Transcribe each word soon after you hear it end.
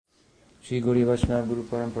Shri Guru Vaishnava Guru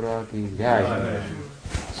Parampara ki Jai.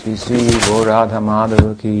 Shri Shri Gaura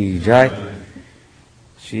Madhava ki Jai.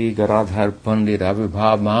 Shri Gadadhara Pandit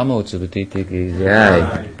Avirbhava Mahamotsavati ki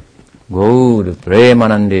Jai. Gaura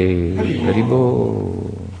Premanande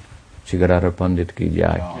Haribo. Shri Gadadhara Pandit ki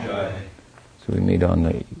Jai. So we meet on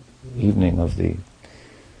the evening of the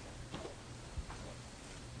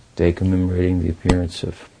day commemorating the appearance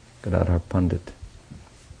of Gadadhara Pandit.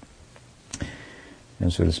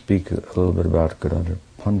 And so to speak a little bit about Gadadhara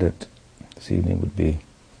Pandit this evening would be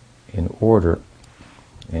in order.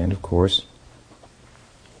 And of course,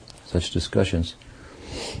 such discussions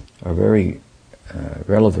are very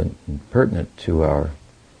relevant and pertinent to our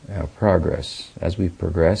progress. As we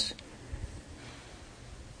progress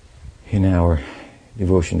in our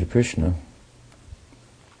devotion to Krishna,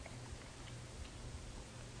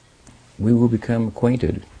 we will become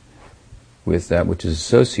acquainted with that which is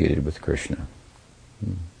associated with Krishna,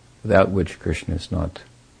 without which Krishna is not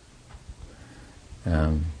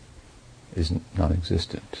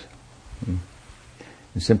non-existent.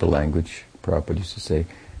 In simple language, Prabhupada used to say,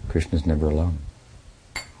 Krishna is never alone.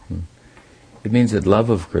 It means that love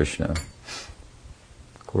of Krishna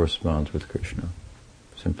corresponds with Krishna.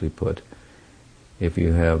 Simply put, if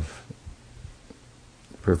you have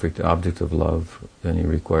perfect object of love, then you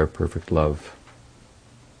require perfect love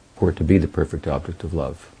for it to be the perfect object of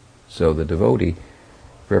love. So the devotee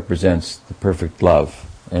represents the perfect love,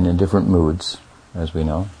 and in different moods, as we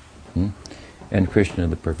know. And Krishna,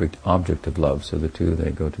 the perfect object of love, so the two,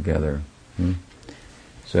 they go together.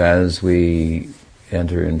 So as we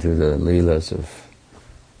enter into the Leelas of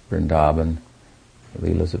Vrindavan, the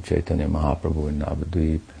Leelas of Chaitanya Mahaprabhu in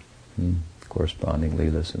Navadvip, corresponding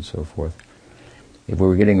Leelas and so forth, if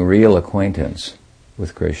we're getting real acquaintance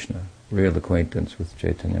with Krishna, real acquaintance with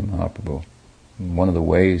Chaitanya Mahaprabhu, one of the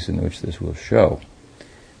ways in which this will show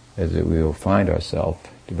is that we will find ourselves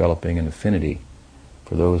developing an affinity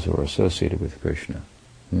for those who are associated with Krishna.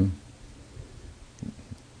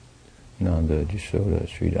 Nanda, Jashoda,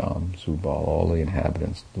 Sridham, Subal, all the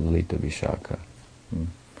inhabitants, Lalita, Vishaka,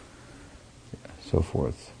 so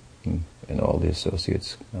forth, and all the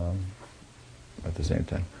associates at the same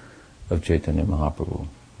time of Chaitanya Mahaprabhu,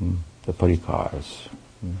 the parikars,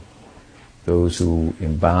 those who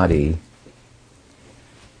embody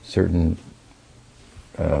certain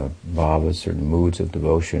bhavas, certain moods of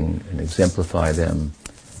devotion, and exemplify them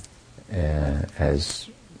as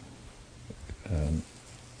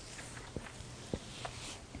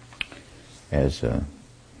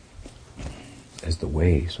the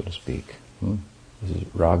way, so to speak. This is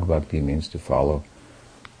Rag Bhakti, means to follow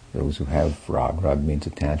those who have Rag. Rag means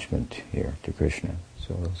attachment here to Krishna.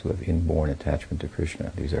 So those who have inborn attachment to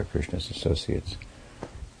Krishna, these are Krishna's associates.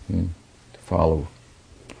 To follow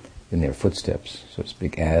in their footsteps, so to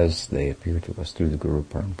speak, as they appear to us through the Guru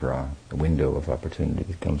Parampara, the window of opportunity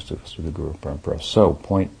that comes to us through the Guru Parampara. So,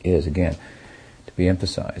 point is, again, to be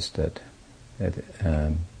emphasized that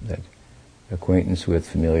acquaintance with,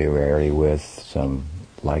 familiarity with, some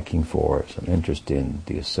liking for, some interest in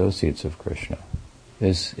the associates of Krishna,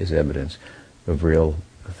 this is evidence of real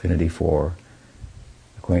affinity for,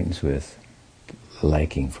 acquaintance with,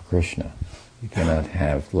 liking for Krishna. You cannot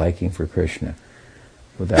have liking for Krishna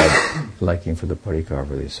without liking for the parikar,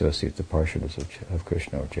 for the associate, the parshadas of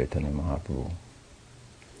Krishna or Chaitanya Mahaprabhu.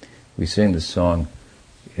 We sing this song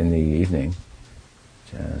in the evening,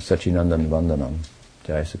 Sachinandan Vandanam,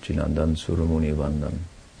 Jai Sachinandan Surumuni Vandan,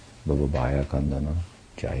 Bhavabhaya Kandana,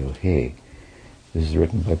 Jayo He. This is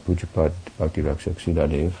written by Pujapad Bhakti Rakshak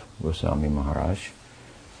Sudadev Goswami Maharaj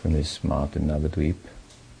from his mount in Navadvip.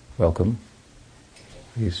 Welcome.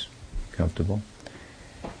 He's comfortable.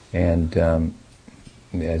 And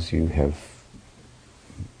as you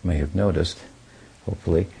may have noticed,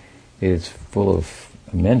 hopefully, it's full of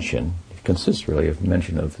mention. It consists really of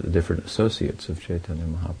mention of the different associates of Chaitanya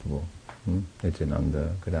Mahaprabhu.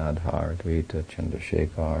 Nityananda, Gadadhar, Dvaita,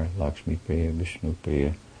 Chandrasekhar, Lakshmi Priya, Vishnu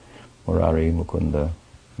Priya, Murari, Mukunda,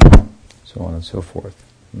 so on and so forth.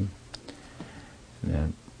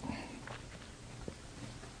 And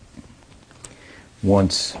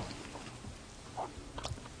once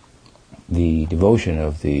the devotion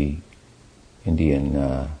of the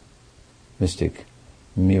Indian mystic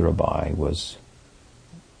Mirabai was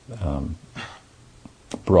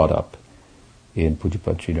brought up in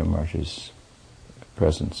Pujapad Sridhar Maharaj's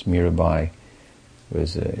presence. Mirabai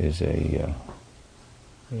is a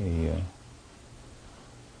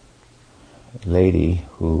lady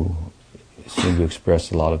who seemed to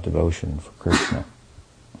express a lot of devotion for Krishna.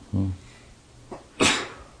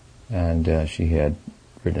 And she had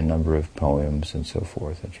written a number of poems and so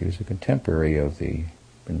forth, and she was a contemporary of the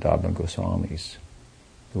Vrindavan Goswamis,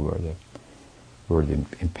 who are the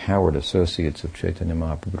empowered associates of Chaitanya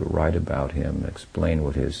Mahaprabhu to write about him and explain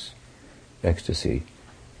what his ecstasy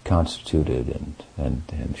constituted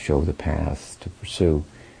and show the path to pursue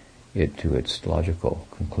it to its logical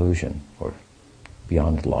conclusion, or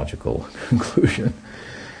beyond logical conclusion.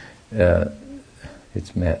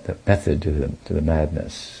 It's the method to the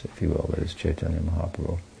madness, if you will, that is Chaitanya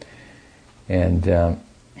Mahaprabhu. And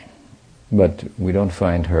but we don't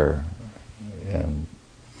find her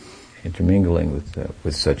intermingling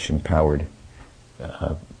with such empowered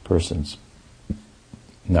persons.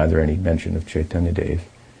 Neither any mention of Chaitanya Dev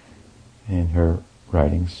in her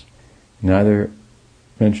writings, neither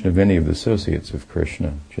mention of any of the associates of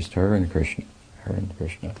Krishna, just her and Krishna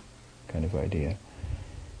kind of idea.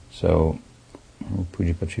 So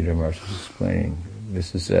Pujapad Sridhar Maharaj is explaining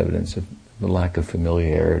this is evidence of the lack of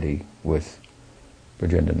familiarity with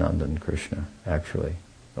Brajendananda and Krishna, actually.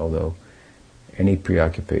 Although any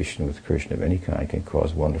preoccupation with Krishna of any kind can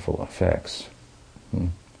cause wonderful effects.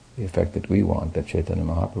 The effect that we want, that Chaitanya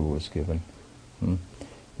Mahaprabhu was given,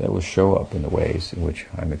 that will show up in the ways in which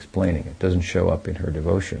I'm explaining. It doesn't show up in her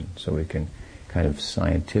devotion, so we can kind of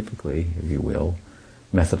scientifically, if you will,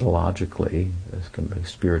 methodologically, as kind of a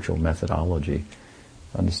spiritual methodology,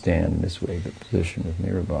 understand in this way the position of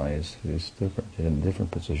Mirabai is different, in different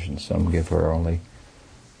positions. Some give her only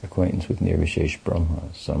acquaintance with Nirvishesh Brahma,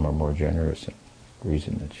 some are more generous in the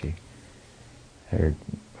reason that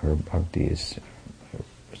her bhakti is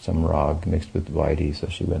some rag mixed with Vaidhi, so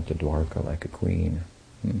she went to Dwarka like a queen.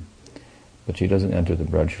 But she doesn't enter the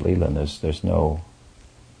Braj Leela, and there's no,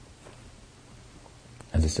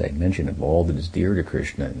 as I say, mention of all that is dear to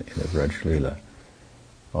Krishna in the Braj Leela,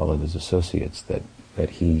 all of his associates that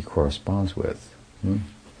he corresponds with.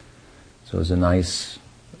 So it's a nice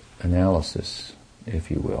analysis, if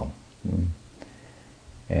you will.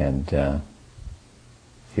 And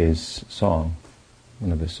his song,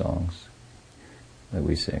 one of his songs that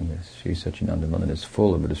we sing, this Sri Satchidananda Vandan, is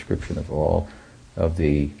full of a description of all of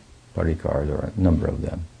the parikars, or a number of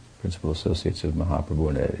them, principal associates of Mahaprabhu,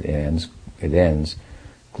 and it ends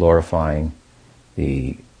glorifying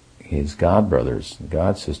his god brothers,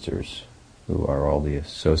 god sisters, who are all the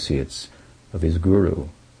associates of his guru,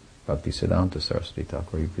 Bhaktisiddhanta Saraswati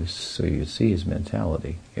Thakur. So you see his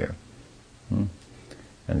mentality here, and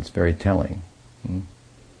it's very telling.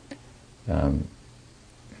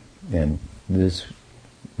 And this,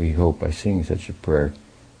 we hope, by singing such a prayer,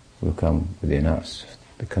 will come within us.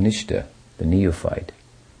 The Kanishta, the neophyte,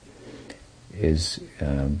 is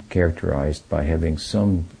characterized by having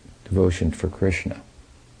some devotion for Krishna,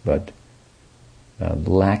 but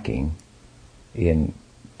lacking in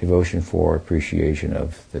devotion for appreciation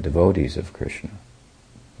of the devotees of Krishna,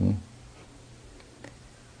 in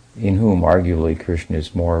whom arguably Krishna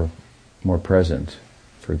is more present,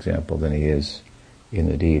 for example, than he is in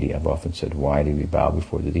the deity. I've often said, why do we bow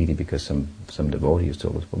before the deity? Because some devotee has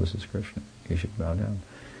told us, well, this is Krishna, you should bow down.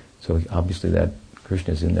 So obviously that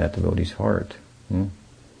Krishna is in that devotee's heart.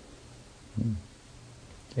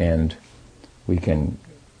 And we can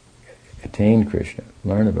attain Krishna,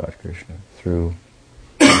 learn about Krishna through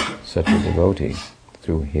such a devotee,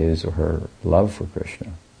 through his or her love for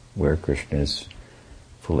Krishna, where Krishna is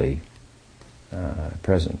fully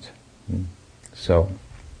present. So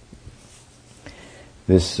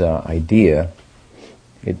this idea,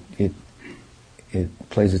 it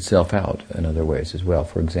plays itself out in other ways as well.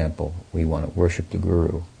 For example, we want to worship the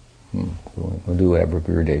Guru. We'll do whatever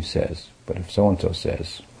Gurudev says, but if so-and-so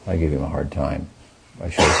says, I give him a hard time. I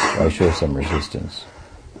show some resistance.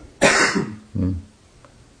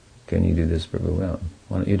 Can you do this, Prabhu? Well,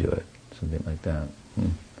 why don't you do it? Something like that.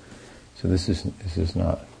 So this is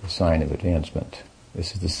not a sign of advancement.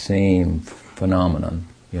 This is the same phenomenon,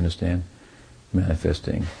 you understand,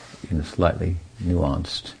 manifesting in a slightly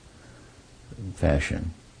nuanced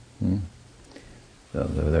fashion. So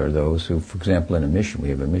there are those who, for example, in a mission, we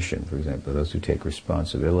have a mission, for example, those who take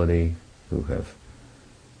responsibility, who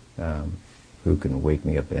can wake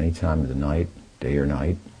me up at any time of the night, day or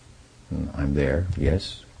night, and I'm there,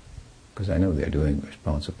 yes, because I know they're doing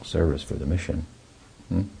responsible service for the mission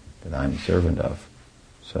that I'm a servant of.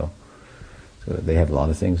 So they have a lot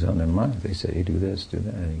of things on their mind. They say, you do this, do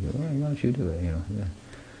that, and you go, why don't you do it?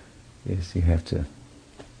 Yes, you have to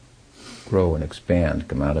grow and expand,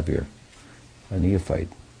 come out of your neophyte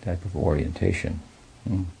type of orientation.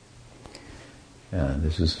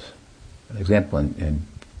 This is an example, and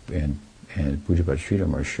Pujapad Sridhar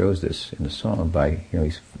Maharaj shows this in the song by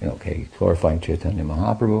he's glorifying Chaitanya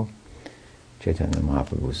Mahaprabhu, Chaitanya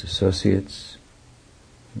Mahaprabhu's associates.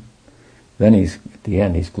 Then at the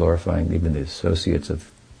end he's glorifying even the associates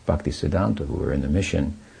of Bhaktisiddhanta, who were in the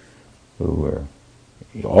mission, who were,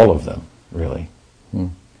 all of them, really,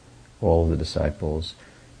 all of the disciples.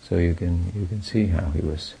 So you can see how he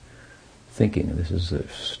was thinking. This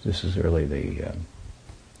is really the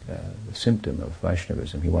symptom of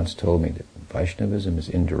Vaishnavism. He once told me that Vaishnavism is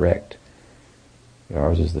indirect.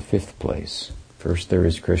 Ours is the fifth place. First there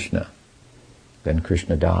is Krishna, then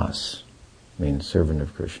Krishna Das, means servant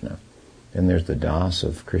of Krishna. Then there's the Das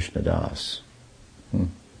of Krishna Das,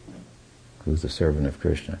 who's the servant of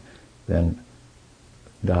Krishna. Then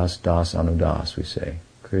Das, Das, Anudas, we say.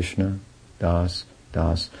 Krishna, Das,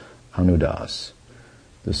 Das, Anudas.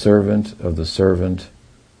 The servant of the servant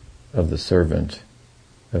of the servant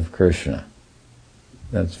of Krishna.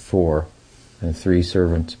 That's four. And three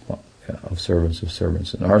servants of servants of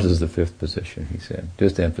servants. And ours is the fifth position, he said.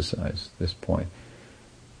 Just to emphasize this point.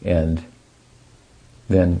 And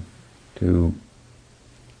then to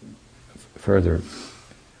further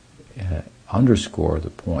underscore the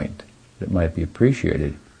point that might be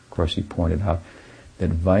appreciated, of course he pointed out that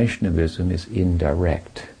Vaishnavism is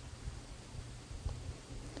indirect.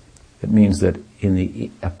 It means that in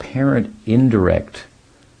the apparent indirect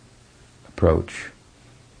approach,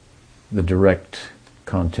 the direct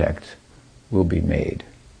contact will be made.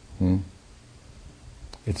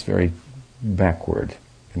 It's very backward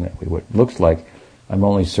in that way. What looks like I'm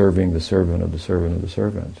only serving the servant of the servant of the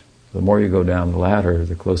servant. The more you go down the ladder,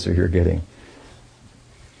 the closer you're getting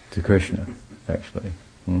to Krishna, actually.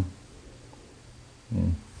 The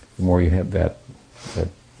more you have that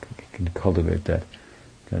can cultivate that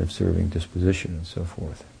kind of serving disposition and so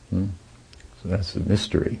forth. So that's the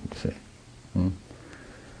mystery, you see.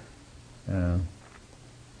 I've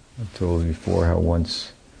told you before how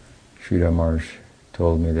once Sridhar Maharaj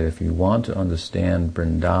told me that if you want to understand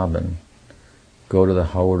Vrindavan, go to the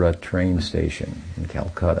Howrah train station in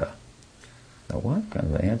Calcutta. Now what kind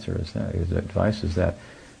of an answer is that? His advice is that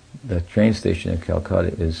the train station in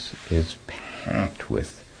Calcutta is packed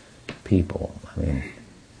with people. I mean,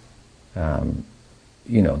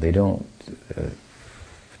 they don't.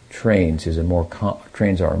 Trains are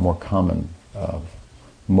a more common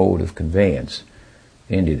mode of conveyance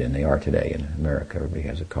in India than they are today. In America, everybody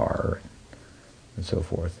has a car and so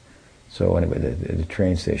forth. So anyway, the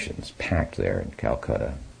train station's packed there in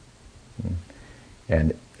Calcutta,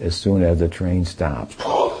 and as soon as the train stops,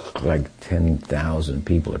 like 10,000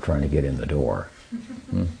 people are trying to get in the door.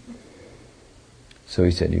 So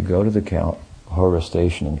he said, you go to the Howrah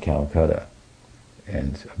station in Calcutta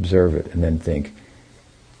and observe it, and then think,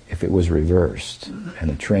 if it was reversed and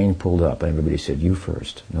the train pulled up and everybody said, you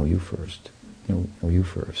first, no, you first, no, you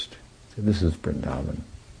first. So this is Vrindavan,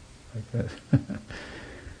 like that.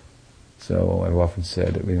 So I've often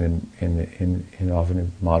said, often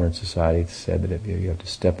in modern society, it's said that if you have to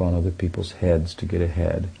step on other people's heads to get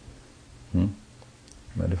ahead. You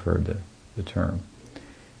might have heard the term.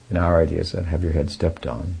 And our idea is that have your head stepped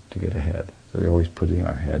on to get ahead. So we're always putting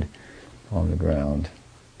our head on the ground,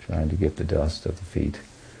 trying to get the dust of the feet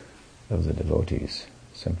of the devotees,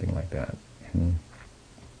 something like that.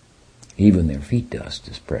 Even their feet dust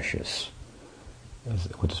is precious,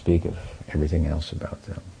 what to speak of everything else about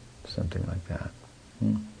them, something like that.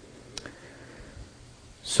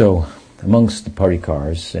 So, amongst the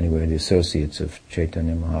parikars, anyway, the associates of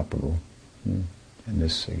Chaitanya Mahaprabhu, and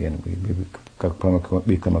this, again, we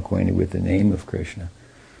become acquainted with the name of Krishna.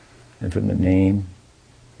 And from the name,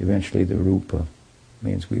 eventually the rupa,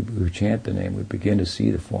 means we chant the name, we begin to see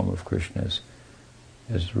the form of Krishna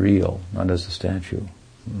as real, not as a statue.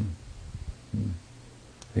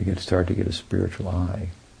 We start to get a spiritual eye.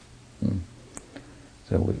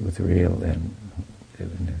 So with real and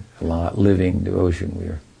a lot living devotion, we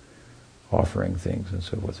are offering things and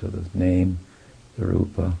so forth. So the name, the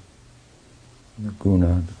rupa, the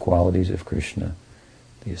guna, the qualities of Krishna,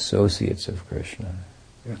 the associates of Krishna,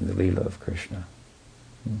 and the lila of Krishna.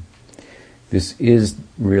 This is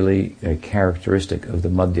really a characteristic of the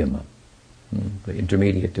madhyama, the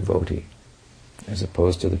intermediate devotee, as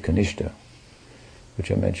opposed to the kanishta,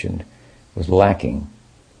 which I mentioned was lacking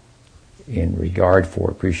in regard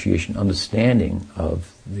for appreciation, understanding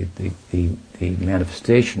of the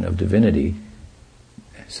manifestation of divinity,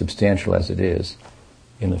 substantial as it is,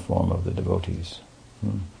 in the form of the devotees.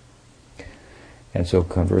 And so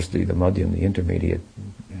conversely, the madhyam, the intermediate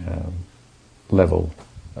level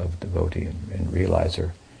of devotee and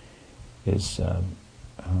realizer, is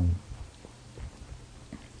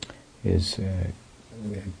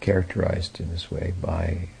characterized in this way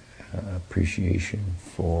by appreciation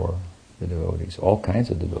for the devotees, all kinds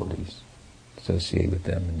of devotees, associate with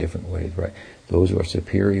them in different ways, right? Those who are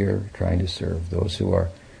superior, trying to serve; those who are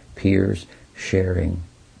peers, sharing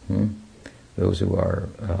Those who are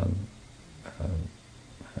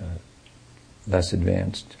less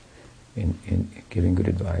advanced in giving good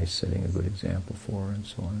advice, setting a good example for, and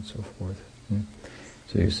so on and so forth.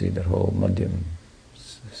 So you see that whole Madhyam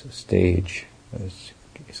stage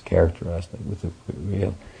is characterized with a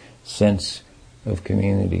real sense of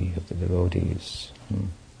community of the devotees.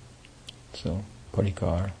 So,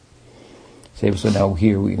 parikar. So now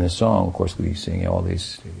here in the song, of course, we sing all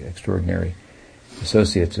these extraordinary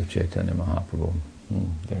associates of Chaitanya Mahaprabhu,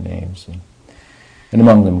 their names, and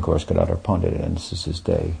among them, of course, Gadadhara Pandit, and this is his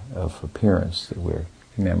day of appearance that we're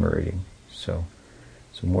commemorating. So,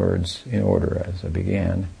 some words in order as I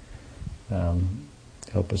began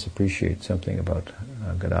help us appreciate something about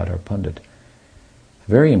Gadadhara Pandit. A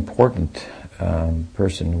very important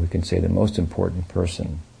person, we can say the most important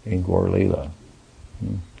person in Gaur Leela.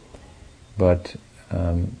 But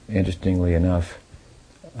interestingly enough,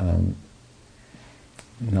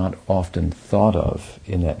 not often thought of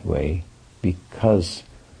in that way, because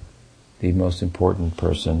the most important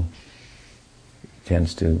person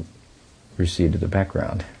tends to recede to the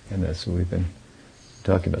background, and that's what we've been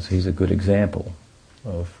talking about. So he's a good example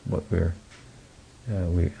of what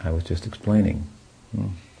I was just explaining.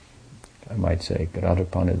 I might say Gadadhara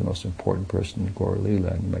Pandit is the most important person in Gaur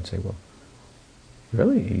Leela, and you might say, well,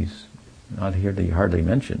 really, he's not hardly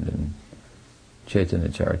mentioned in Chaitanya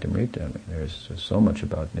Charitamrita. I mean, there's so much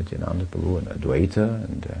about Nityananda Prabhu and Advaita,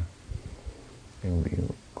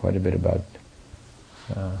 and quite a bit about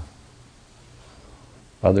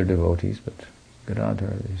other devotees, but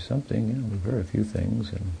Gadadhara is something. We've heard a few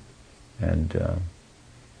things, and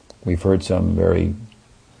we've heard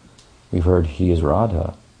We've heard he is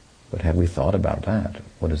Radha, but have we thought about that?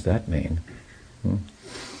 What does that mean?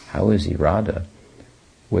 How is he Radha?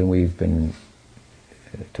 When we've been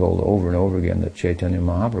told over and over again that Chaitanya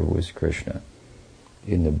Mahaprabhu is Krishna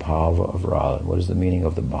in the bhava of Radha. What is the meaning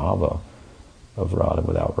of the bhava of Radha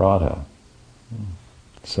without Radha?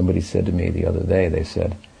 Somebody said to me the other day, they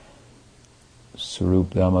said,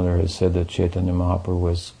 Sarup Damodar has said that Chaitanya Mahaprabhu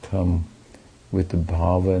has come with the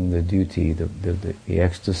bhava and the duty, the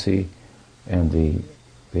ecstasy and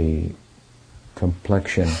the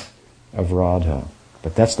complexion of Radha.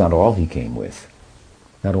 But that's not all he came with.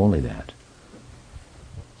 Not only that.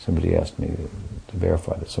 Somebody asked me to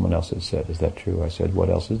verify that. Someone else had said, is that true? I said, what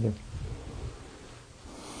else is there?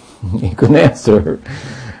 He couldn't answer.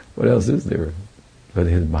 What else is there? But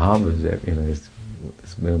his bhava is,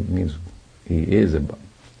 this means he is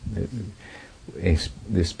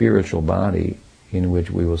the spiritual body in which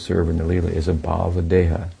we will serve in the Leela is a bhava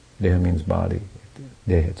deha. Deha means body.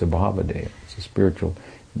 Deha, it's a bhava deha. It's a spiritual.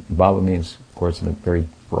 Bhava means, of course, in a very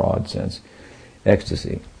broad sense,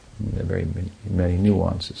 ecstasy. There are very many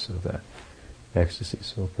nuances of that ecstasy.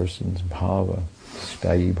 So a person's bhava,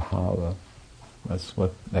 sthayi bhava, that's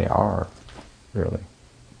what they are, really.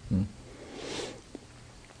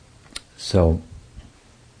 So,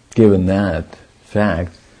 given that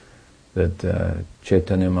fact that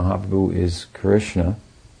Chaitanya Mahaprabhu is Krishna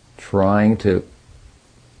trying to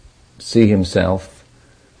see himself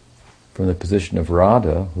from the position of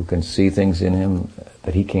Radha, who can see things in him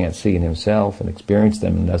that he can't see in himself and experience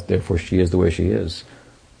them, and that's therefore she is the way she is.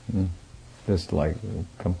 Just like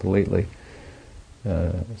completely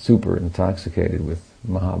super intoxicated with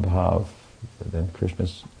Mahabhav. Then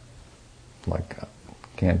Krishna's like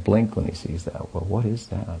can't blink when he sees that. Well, what is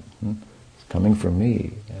that? It's coming from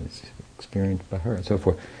me, and it's experienced by her, and so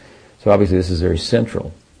forth. So obviously this is very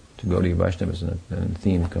central to Gaudiya Vaishnavism, and the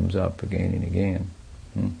theme comes up again and again.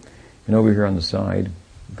 And over here on the side,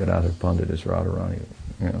 Gadadhara Pandit is Radharani.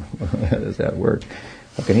 How does that work?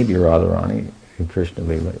 How can he be Radharani in Krishna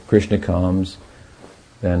Leela? If Krishna comes,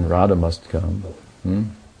 then Radha must come.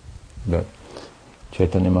 But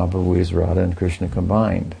Chaitanya Mahaprabhu is Radha and Krishna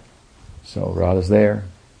combined. So Radha's there,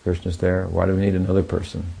 Krishna's there. Why do we need another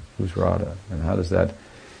person who's Radha? And how does that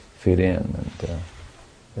fit in?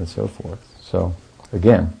 And so forth. So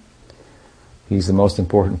again, he's the most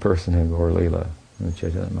important person in Gaur Leela, in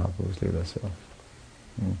Chaitanya Mahaprabhu's Leela. So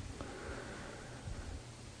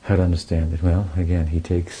how to understand it? Well, again, he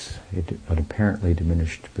takes an apparently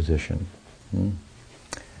diminished position.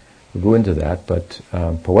 We'll go into that, but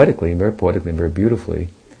poetically and very beautifully,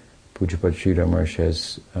 Pujapad Sridhar Maharaj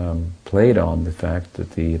has played on the fact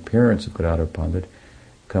that the appearance of Gadadhara Pandit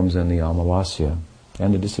comes in the Amavasya,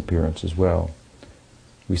 and the disappearance as well.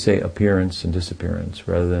 We say appearance and disappearance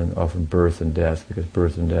rather than often birth and death, because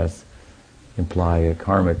birth and death imply a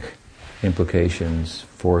karmic implications,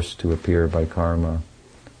 forced to appear by karma,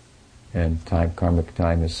 and karmic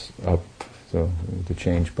time is up, so to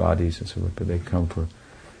change bodies and so forth, but they come for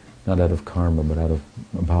not out of karma, but out of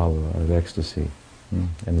bhava, out of ecstasy,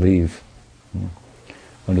 and leave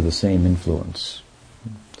under the same influence.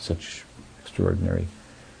 Such extraordinary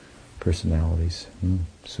personalities,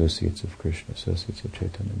 associates of Krishna, associates of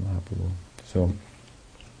Chaitanya Mahaprabhu. So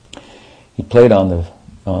he played on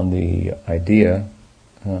the idea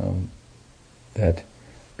that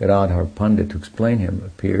Gadadhara Pandit, to explain him,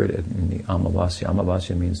 appeared in the Amavasya.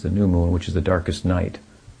 Amavasya means the new moon, which is the darkest night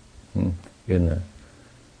in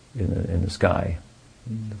the sky.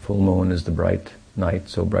 The full moon is the bright night,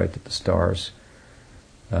 so bright that the stars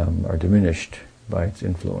are diminished by its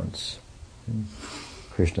influence.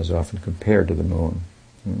 Krishna is often compared to the moon.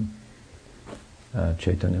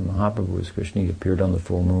 Chaitanya Mahaprabhu is Krishna. He appeared on the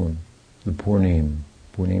full moon, the Purnim.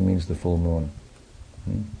 Purnim means the full moon.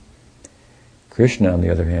 Krishna, on the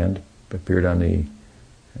other hand, appeared on the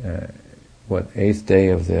 8th day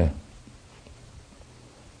of the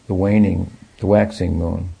waxing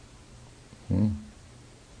moon, and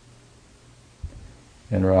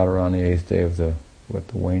Radha on the 8th day of the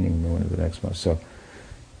waning moon of the next month. So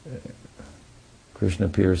Krishna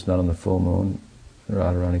appears not on the full moon,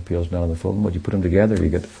 Radharani appears not on the full moon. But you put them together, you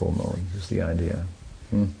get the full moon. Is the idea.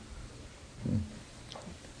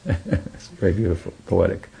 It's very beautiful,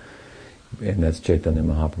 poetic. And that's Chaitanya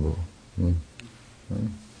Mahaprabhu.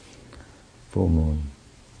 Full moon.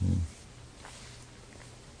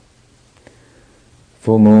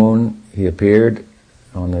 Full moon, he appeared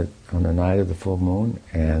on the night of the full moon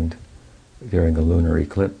and during the lunar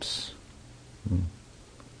eclipse.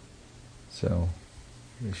 So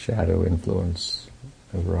the shadow influence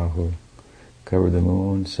of Rahu covered the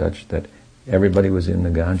moon such that everybody was in the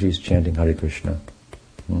Ganges chanting Hare Krishna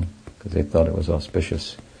because they thought it was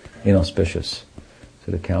inauspicious.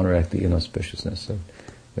 So to counteract the inauspiciousness of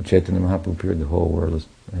Chaitanya Mahaprabhu appeared, the whole world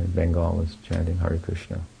in Bengal was chanting Hare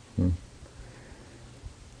Krishna.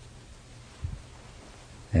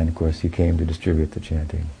 And of course he came to distribute the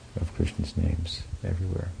chanting of Krishna's names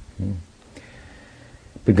everywhere.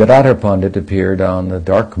 But Gadadhara Pandit appeared on the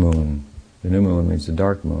dark moon. The new moon means the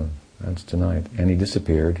dark moon. That's tonight. And he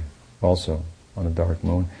disappeared also on the dark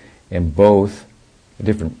moon. And both,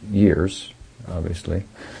 different years, obviously,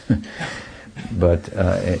 but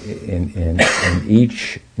in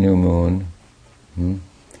each new moon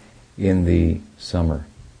in the summer.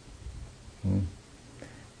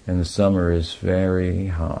 And the summer is very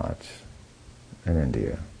hot in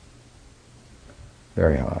India.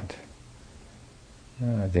 Very hot.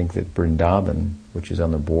 I think that Vrindavan, which is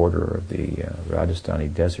on the border of the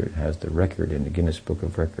Rajasthani desert, has the record in the Guinness Book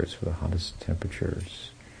of Records for the hottest temperatures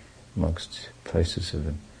amongst places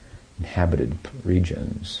of inhabited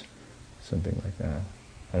regions, something like that.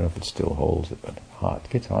 I don't know if it still holds it, but hot.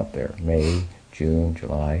 It gets hot there. May, June,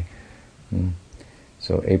 July.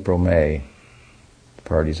 So April, May, the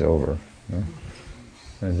party's over.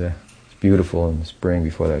 It's beautiful in the spring.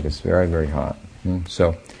 Before that, it gets very, very hot.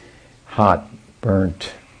 So hot,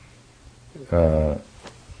 burnt.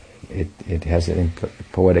 It has a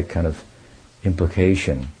poetic kind of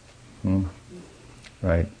implication,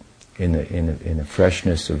 right? In the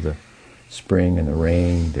freshness of the spring and the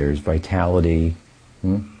rain, there's vitality,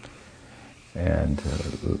 and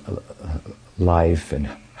life and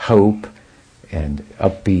hope and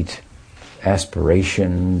upbeat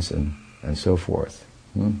aspirations and so forth,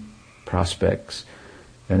 prospects.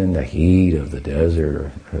 And in the heat of the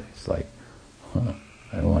desert, it's like, I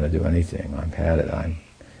don't want to do anything. I've had it. I'm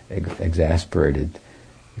exasperated,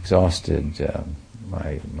 exhausted.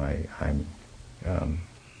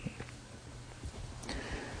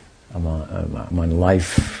 I'm on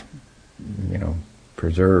life,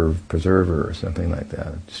 preserver or something like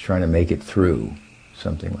that. Just trying to make it through,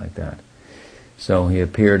 something like that. So he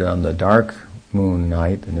appeared on the dark moon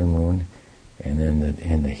night, the new moon, and then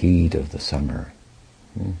in the heat of the summer.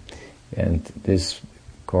 And this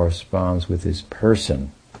corresponds with his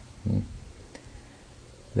person,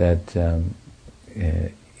 that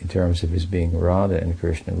in terms of his being Radha and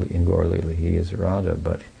Krishna, in Gaura Lila he is Radha,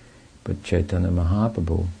 but Chaitanya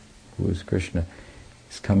Mahaprabhu, who is Krishna,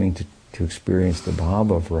 is coming to experience the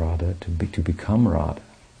bhava of Radha, to become Radha.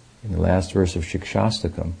 In the last verse of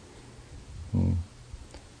Shikshastakam, you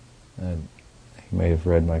may have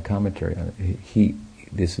read my commentary on it.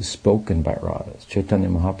 This is spoken by Radha. Chaitanya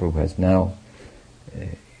Mahaprabhu has now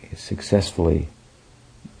successfully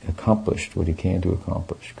accomplished what he came to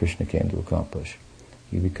accomplish, Krishna came to accomplish.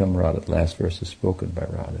 You become Radha. The last verse is spoken by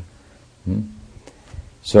Radha.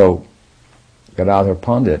 So, Gadadhara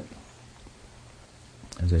Pandit,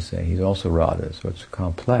 as I say, he's also Radha, so it's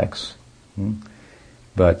complex.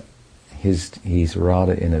 But he's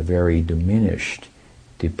Radha in a very diminished,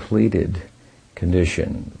 depleted,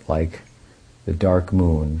 condition, like the dark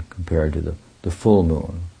moon compared to the full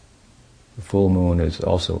moon. The full moon is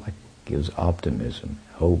also like gives optimism,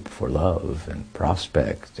 hope for love and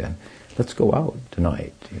prospect, and let's go out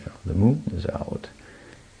tonight. The moon is out,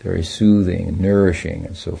 very soothing and nourishing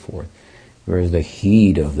and so forth. Whereas the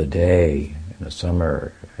heat of the day in the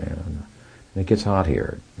summer, and it gets hot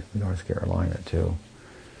here in North Carolina too.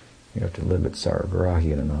 You have to live at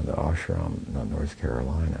Sarabharahi in another ashram in North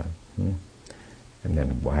Carolina. And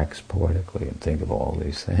then wax poetically and think of all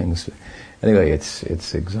these things. Anyway,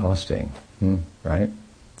 it's exhausting, right?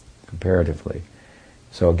 Comparatively.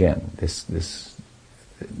 So again,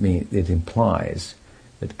 it implies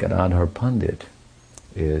that Gadadhara Pandit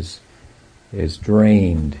is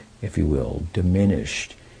drained, if you will,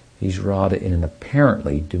 diminished. He's Radha in an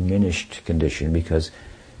apparently diminished condition because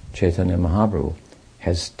Chaitanya Mahaprabhu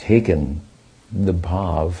has taken the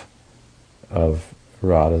bhav of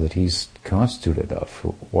Radha that he's constituted of.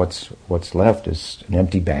 What's left is an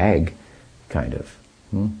empty bag, kind of.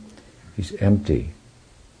 He's empty.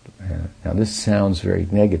 Now this sounds very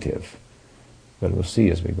negative, but we'll see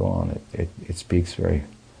as we go on. It speaks very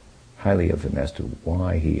highly of him as to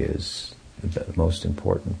why he is the most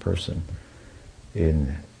important person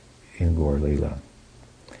in Gaur Leela.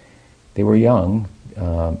 They were young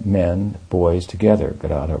men, boys together,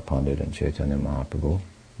 Gadadhara Pandit and Chaitanya Mahaprabhu.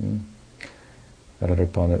 Gadadhara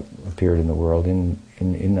Pandit appeared in the world in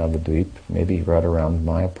Navadvip, maybe right around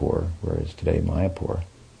Mayapur, where is today Mayapur.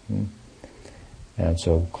 And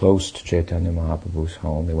so close to Chaitanya Mahaprabhu's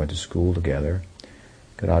home, they went to school together.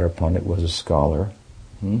 Gadadhara Pandit was a scholar.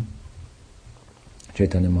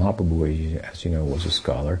 Chaitanya Mahaprabhu, as you know, was a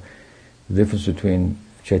scholar. The difference between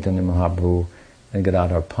Chaitanya Mahaprabhu and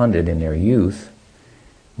Gadadhara Pandit in their youth,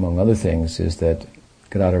 among other things, is that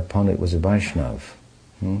Gadadhara Pandit was a Vaishnav.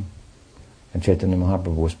 And Chaitanya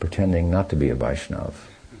Mahaprabhu was pretending not to be a Vaishnav.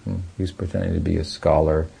 He was pretending to be a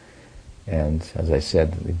scholar. And as I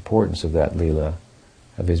said, the importance of that Leela,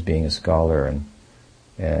 of his being a scholar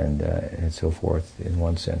and so forth, in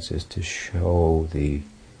one sense, is to show the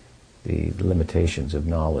limitations of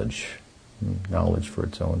knowledge. Knowledge for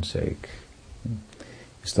its own sake.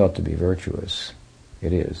 It's thought to be virtuous.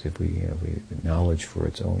 It is, if we knowledge for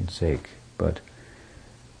its own sake. But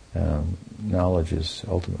knowledge is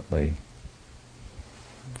ultimately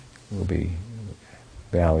will be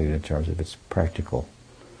valued in terms of its practical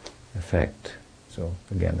effect. So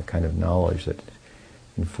again, the kind of knowledge that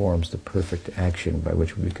informs the perfect action by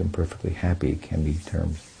which we become perfectly happy can be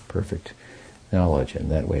termed perfect knowledge, and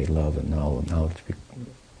that way love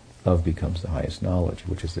becomes the highest knowledge,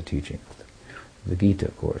 which is the teaching of the Gita,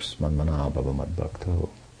 of course. Manmana bhava mad bhakto.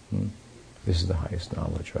 This is the highest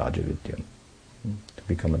knowledge, Raja Vidyam. To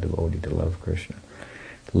become a devotee, to love Krishna.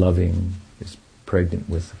 Loving is pregnant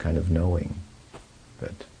with the kind of knowing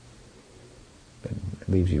that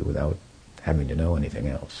leaves you without having to know anything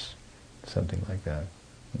else. Something like that.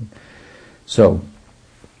 So,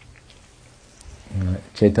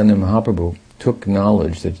 Chaitanya Mahaprabhu took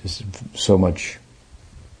knowledge that is so much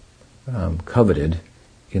coveted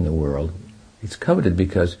in the world. It's coveted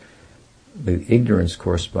because the ignorance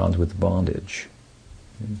corresponds with bondage.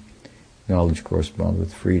 Knowledge corresponds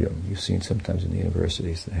with freedom. You've seen sometimes in the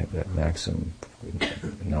universities they have that maxim,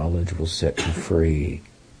 knowledge will set you free.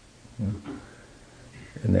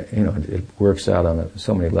 And that, it works out on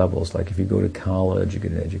so many levels. Like if you go to college, you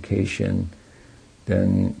get an education,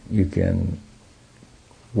 then you can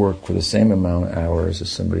work for the same amount of hours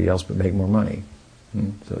as somebody else but make more money.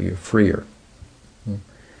 So you're freer.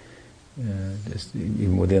 Just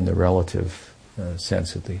even within the relative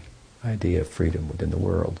sense of the idea of freedom within the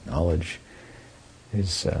world, knowledge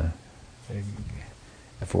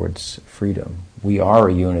affords freedom. We are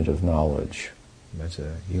a unit of knowledge. That's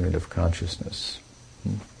a unit of consciousness.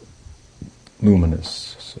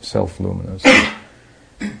 Luminous, self-luminous.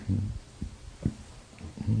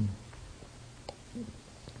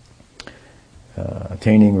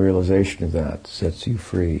 Attaining realization of that sets you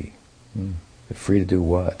free. Free to do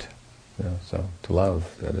what? So to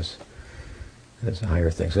love, that is a higher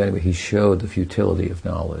thing. So anyway, he showed the futility of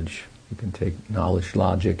knowledge. You can take knowledge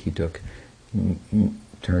logic. He turned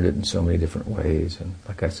it in so many different ways, and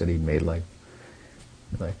like I said, he made like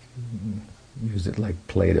used it like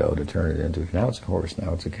Play-Doh to turn it into. Now it's a horse.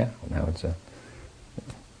 Now it's a cow. Now it's a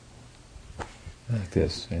like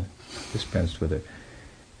this. And dispensed with it,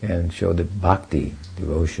 and showed that bhakti,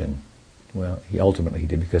 devotion. Well, he ultimately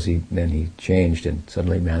did because then he changed and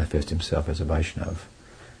suddenly manifested himself as a Vaishnav.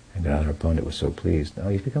 And Gadadhara Pandit was so pleased. Now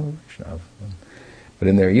he's become a Vaishnav. But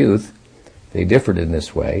in their youth, they differed in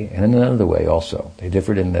this way, and in another way also. They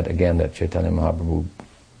differed in that, again, that Chaitanya Mahaprabhu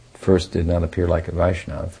first did not appear like a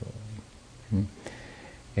Vaishnava.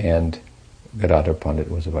 And Gadadhara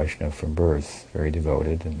Pandit was a Vaishnava from birth, very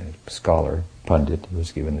devoted and a scholar. Pandit, he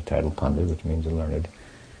was given the title Pandit, which means a learned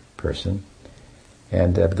person.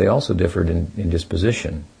 And they also differed in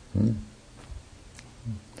disposition.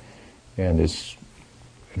 And this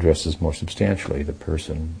addresses more substantially the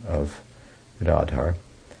person of Gadadhar.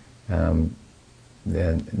 And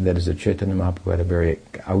that is that Chaitanya Mahaprabhu had a very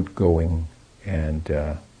outgoing and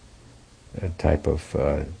a type of,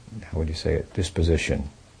 how would you say it, disposition.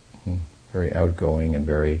 Very outgoing and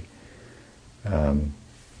very kind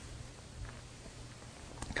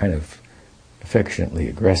of affectionately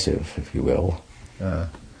aggressive, if you will,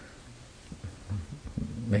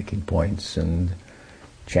 making points and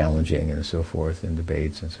challenging and so forth in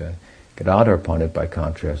debates and so on. Gadadhara Pandit, by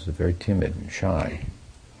contrast, is very timid and shy.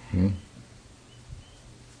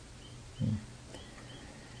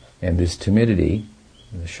 And this timidity,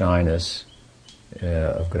 the shyness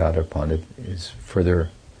of Gadadhara Pandit is further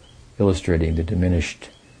illustrating the diminished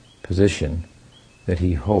position that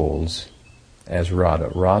he holds as Radha.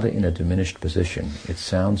 Radha in a diminished position. It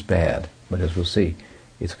sounds bad, but as we'll see,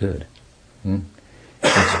 it's good.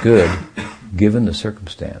 It's good given the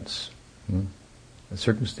circumstance. The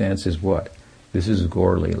circumstance is what? This is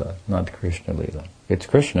Gaur Leela, not Krishna Leela. It's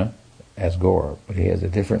Krishna as Gaur, but he has a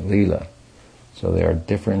different Leela. So there are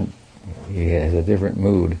different, he has a different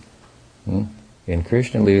mood. In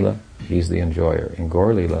Krishna Leela, he's the enjoyer. In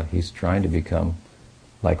Gaur Leela, he's trying to become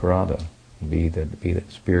like Radha,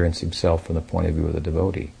 experience himself from the point of view of the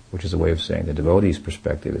devotee, which is a way of saying the devotee's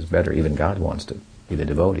perspective is better. Even God wants to be the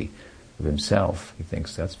devotee of himself. He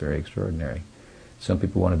thinks that's very extraordinary. Some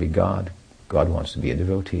people want to be God. God wants to be a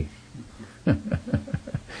devotee.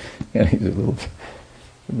 And he's a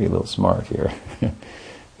little smart here.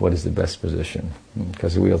 What is the best position?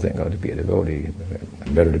 Because we all think, to be a devotee,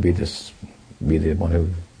 better to be the one who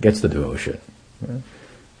gets the devotion.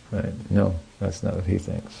 Right? No, that's not what he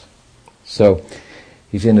thinks. So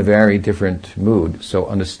he's in a very different mood. So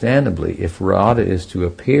understandably, if Radha is to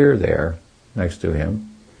appear there next to him,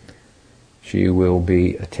 she will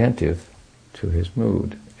be attentive to his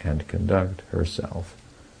mood and conduct herself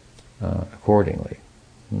accordingly.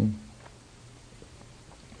 I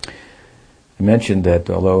mentioned that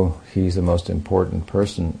although he's the most important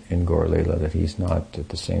person in Gaur Leela, that he's not at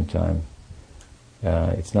the same time,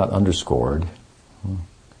 it's not underscored.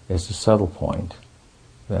 It's a subtle point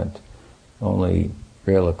that only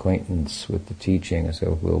real acquaintance with the teaching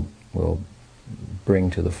will bring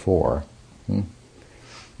to the fore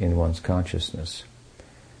in one's consciousness.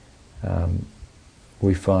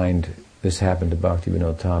 We find this happened to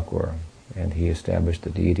Bhaktivinoda Thakur, and he established the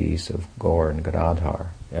deities of Gaur and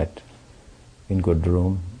Gadadhar in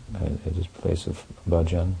Gudrum, at his place of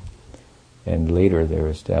bhajan, and later they were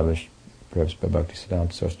established perhaps by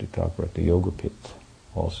Bhaktisiddhanta Saraswati Thakur at the Yogapit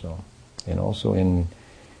also, and also in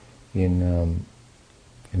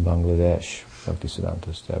Bangladesh, Bhaktisiddhanta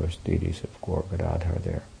established deities of Gaur Gadadhar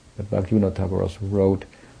there. But Bhaktivinoda Thakur also wrote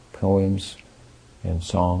poems and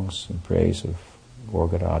songs in praise of Gaur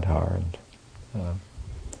Gadadhar, and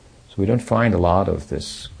so we don't find a lot of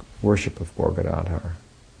this worship of Gaur Gadadhar.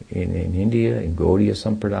 In India, in Gaudiya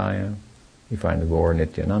Sampradaya, we find the Gaur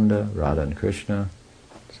Nityananda, Radha and Krishna,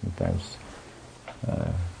 sometimes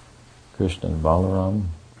Krishna and Balaram.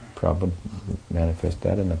 Prabhupada manifest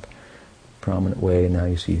that in a prominent way. Now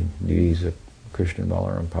you see deities of Krishna and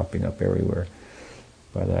Balaram popping up everywhere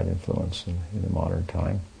by that influence in the modern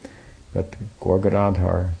time. But Gaur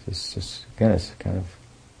Gadadhar is just, again, it's kind of,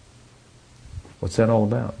 what's that all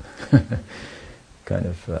about? kind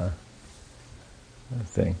of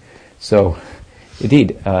thing. So,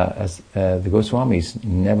 indeed, as the Goswamis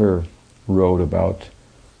never wrote about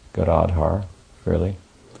Gadadhar, really.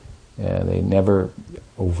 They never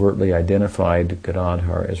overtly identified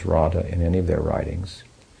Gadadhar as Radha in any of their writings.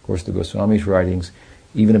 Of course, the Goswamis' writings,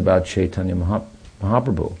 even about Chaitanya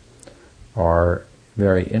Mahaprabhu, are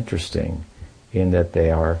very interesting in that they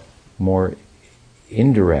are more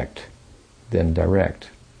indirect than direct.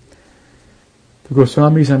 The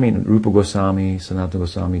Goswamis, Rupa Goswami, Sanatana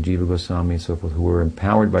Goswami, Jiva Goswami, and so forth, who were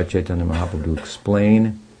empowered by Chaitanya Mahaprabhu to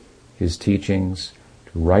explain his teachings,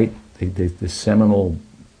 to write the seminal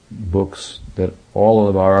books that all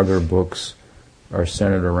of our other books are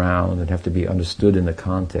centered around and have to be understood in the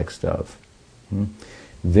context of.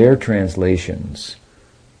 Their translations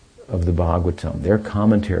of the Bhagavatam, their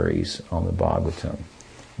commentaries on the Bhagavatam,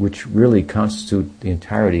 which really constitute the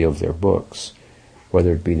entirety of their books,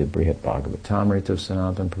 whether it be the Brihat Bhagavatamrita of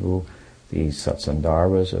Sanatana Prabhu, the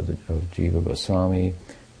Satsandarbhas of Jiva Goswami,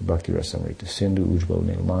 the Bhakti Rasamrita Sindhu, Ujjwal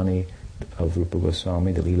Nilmani, of Rupa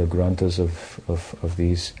Goswami, the Leela Granthas of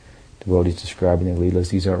these devotees describing the Leelas.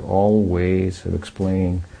 These are all ways of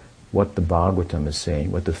explaining what the Bhagavatam is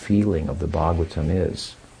saying, what the feeling of the Bhagavatam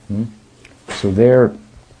is. So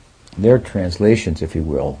their translations, if you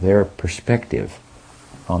will, their perspective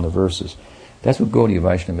on the verses, that's what Gaudiya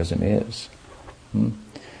Vaishnavism is.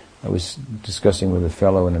 I was discussing with a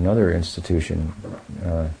fellow in another institution,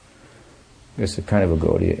 it's a kind of a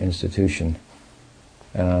Gaudiya institution,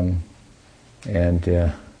 and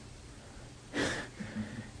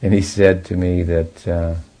he said to me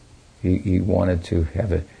that he wanted to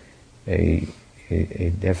have a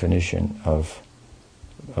definition of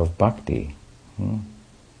bhakti.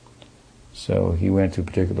 So he went to a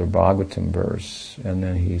particular Bhagavatam verse, and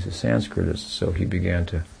then he's a Sanskritist, so he began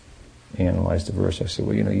to analyze the verse. I said,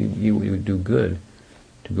 well, you would do good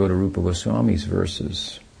to go to Rupa Goswami's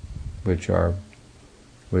verses, which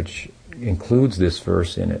includes this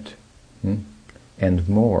verse in it, and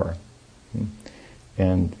more.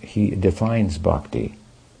 And he defines bhakti.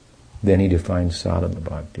 Then he defines sadhana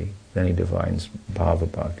bhakti. Then he defines bhava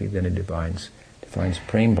bhakti. Then he defines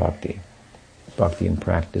prem bhakti. Bhakti in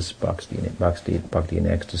practice, bhakti in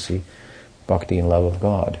ecstasy, bhakti in love of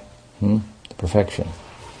God. Perfection.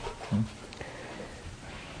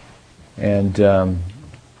 And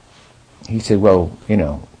he said, well,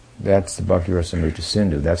 that's the Bhakti Rasamrita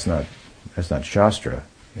Sindhu. That's not Shastra.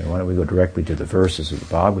 Why don't we go directly to the verses of the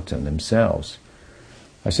Bhagavatam themselves?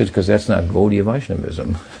 I said, because that's not Gaudiya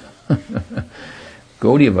Vaishnavism.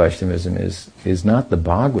 Gaudiya Vaishnavism is not the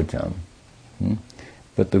Bhagavatam,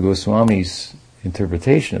 but the Goswami's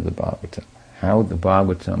interpretation of the Bhagavatam, how the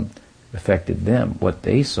Bhagavatam affected them, what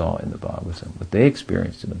they saw in the Bhagavatam, what they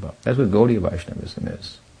experienced in the Bhagavatam. That's what Gaudiya Vaishnavism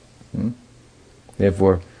is.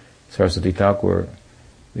 Therefore, Saraswati Thakur,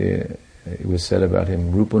 it was said about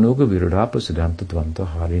him, Rupanuga Virodhapa Siddhanta Dvanta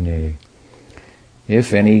Harine.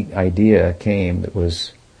 If any idea came that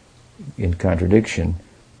was in contradiction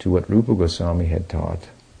to what Rupa Goswami had taught,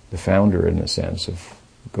 the founder, in a sense, of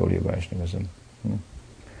Gaudiya Vaishnavism,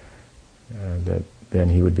 that then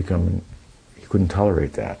he couldn't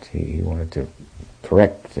tolerate that. He wanted to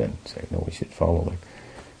correct and say, no, we should follow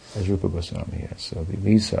as Rupa Goswami has. So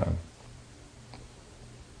these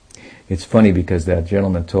it's funny because that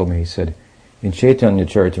gentleman told me, he said, in Chaitanya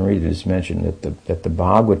Charitamrita it is mentioned that the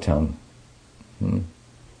Bhagavatam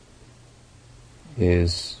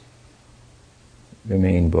is the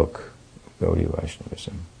main book of Gaudiya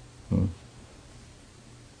Vaishnavism.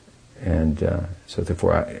 And so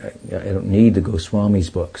therefore I don't need the Goswami's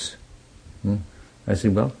books. I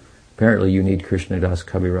said, well, apparently you need Krishnadas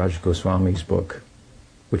Kaviraj Goswami's book,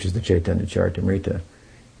 which is the Chaitanya Charitamrita,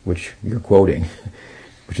 which you're quoting,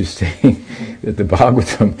 which is saying that the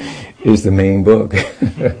Bhagavatam is the main book.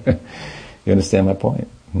 You understand my point?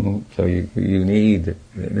 So you need,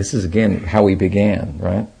 this is again how we began,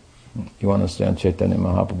 right? You understand Chaitanya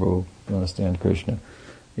Mahaprabhu, you understand Krishna,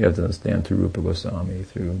 you have to understand through Rupa Goswami,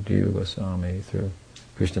 through Jiva Goswami, through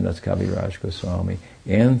Krishnadas Kaviraj Goswami,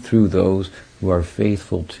 and through those who are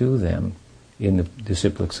faithful to them in the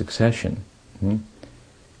disciplic succession,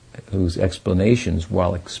 whose explanations,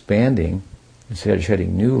 while expanding and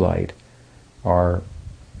shedding new light, are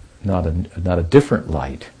not a different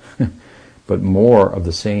light, but more of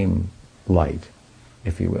the same light,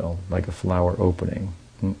 if you will, like a flower opening,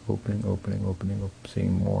 opening,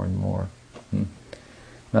 seeing more and more.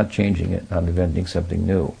 Not changing it, not inventing something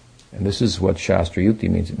new. And this is what Shastra Yukti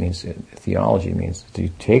means. It means, theology means that you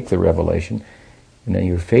take the revelation and then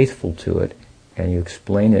you're faithful to it and you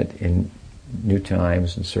explain it in new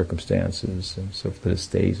times and circumstances and so that it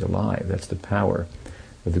stays alive. That's the power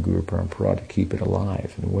of the Guru Parampara, to keep it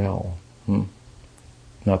alive and well,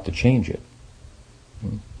 not to change it.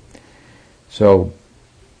 So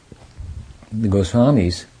the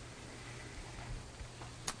Goswamis,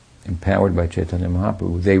 empowered by Chaitanya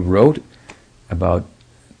Mahaprabhu, they wrote about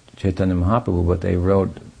Chaitanya Mahaprabhu, but they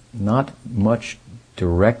wrote not much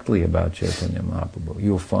directly about Chaitanya Mahaprabhu.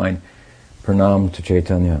 You'll find Pranam to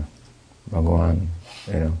Chaitanya Bhagavan,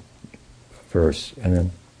 verse, and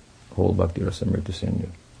then whole Bhakti Rasamrita Sindhu.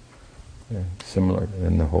 Similar,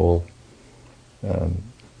 and the whole Ujjval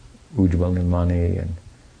Nirmani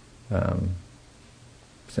and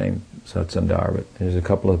same Satsandar, but there's a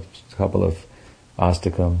couple of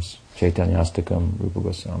Astakams, Chaitanya Astakam, Rupa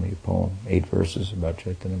Goswami poem, 8 verses about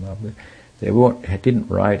Chaitanya Mahaprabhu. They didn't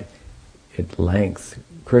write at length.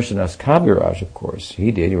 Krishnadas Kaviraj, of course,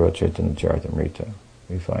 he did. He wrote Chaitanya Charitamrita.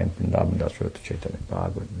 We find Vrindavan Das wrote the Chaitanya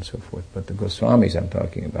Bhagavad and so forth. But the Goswamis I'm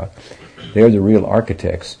talking about, they're the real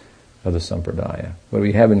architects of the Sampradaya. What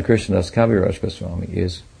we have in Krishnadas Kaviraj Goswami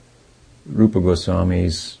is Rupa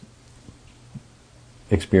Goswami's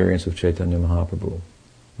experience of Chaitanya Mahaprabhu.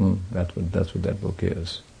 That's what that book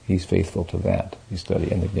is. He's faithful to that. He's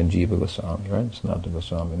studying, and Jiva Goswami, right? It's not the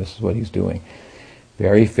Goswami. This is what he's doing.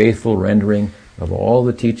 Very faithful rendering of all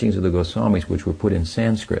the teachings of the Goswamis, which were put in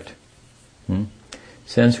Sanskrit.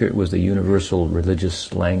 Sanskrit was the universal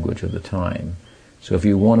religious language of the time. So if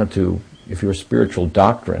your spiritual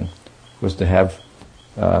doctrine was to have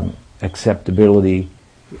acceptability,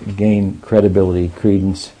 gain credibility,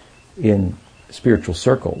 credence in spiritual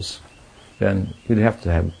circles, then you'd have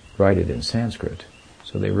to write it in Sanskrit.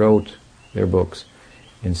 So they wrote their books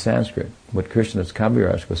in Sanskrit. What Krishnadas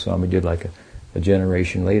Kaviraj Goswami did like a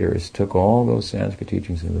generation later is took all those Sanskrit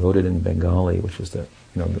teachings and wrote it in Bengali, which is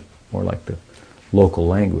more like the local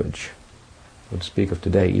language. Would speak of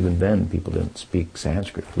today. Even then, people didn't speak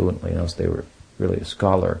Sanskrit fluently, unless they were really a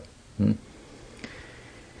scholar.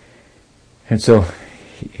 And so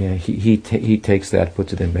he takes that,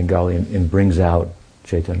 puts it in Bengali, and brings out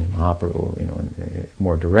Chaitanya Mahaprabhu,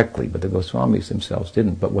 more directly. But the Goswamis themselves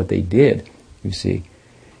didn't. But what they did, you see,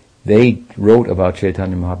 they wrote about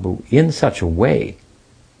Chaitanya Mahaprabhu in such a way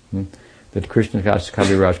that Krishnadas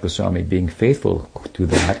Kaviraj Goswami, being faithful to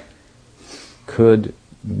that, could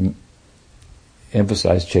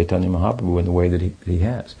emphasize Chaitanya Mahaprabhu in the way that he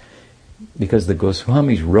has. Because the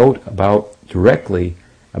Goswamis wrote directly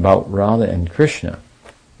about Radha and Krishna,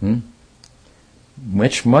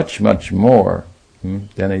 much more than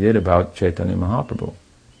they did about Chaitanya Mahaprabhu.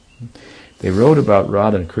 They wrote about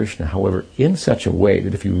Radha and Krishna, however, in such a way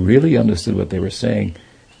that if you really understood what they were saying,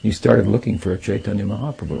 you started looking for a Chaitanya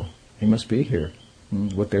Mahaprabhu. He must be here.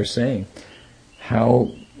 What they're saying.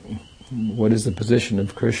 What is the position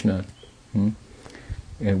of Krishna?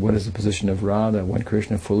 And what is the position of Radha when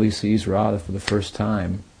Krishna fully sees Radha for the first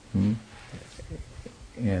time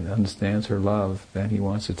and understands her love? Then he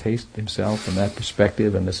wants to taste himself from that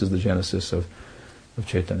perspective, and this is the genesis of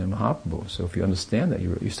Chaitanya Mahaprabhu. So if you understand that,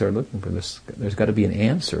 you start looking for this. There's got to be an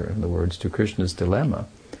answer, in other words, to Krishna's dilemma.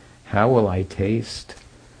 How will I taste?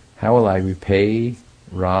 How will I repay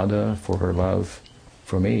Radha for her love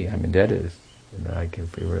for me? I'm indebted.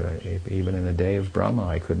 Even in the day of Brahma,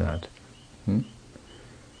 I could not.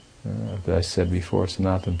 But I said before,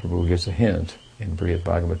 Sanatana Prabhu gives a hint in Brihad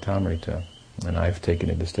Bhagavatamrita, and I've taken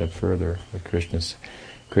it a step further. But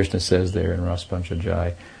Krishna says there in Ras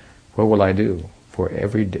Panchadhyaya, what will I do for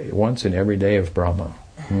every day, once in every day of Brahma?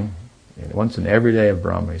 Once in every day of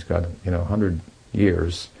Brahma, he's got 100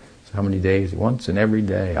 years. So how many days? Once in every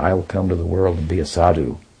day, I will come to the world and be a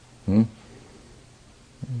sadhu.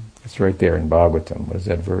 It's right there in Bhagavatam. What is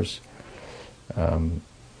that verse?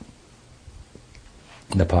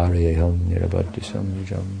 Napareham nirabhaddhisam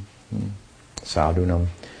nijam sadhunam.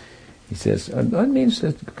 He says, that means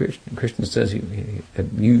that Krishna says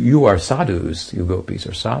that you are sadhus, you gopis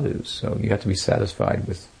are sadhus, so you have to be satisfied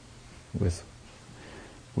with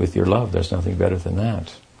your love. There's nothing better than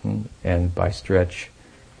that. And by stretch,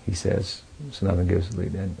 he says, Sanatana gives the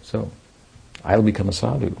lead in. So, I'll become a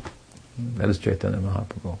sadhu. That is Chaitanya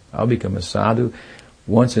Mahaprabhu. I'll become a sadhu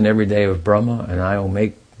once in every day of Brahma, and I will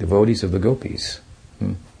make devotees of the gopis.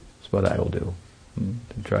 That's what I will do.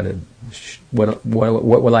 To try to, what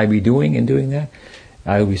will I be doing in doing that?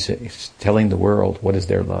 I will be telling the world what is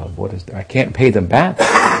their love. I can't pay them back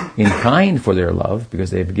in kind for their love because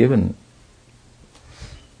they've given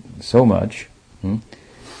so much.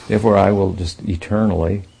 Therefore, I will just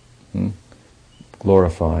eternally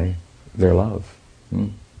glorify their love.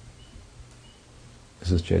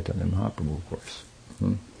 This is Chaitanya Mahaprabhu, of course.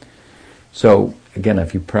 So, again,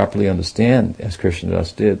 if you properly understand, as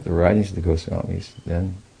Krishnadas did, the writings of the Goswamis,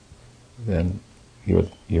 then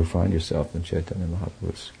you'll find yourself in Chaitanya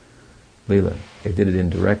Mahaprabhu's Leela. They did it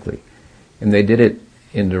indirectly. And they did it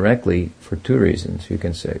indirectly for two reasons, you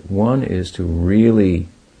can say. One is to really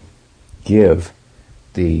give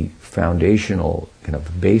the foundational kind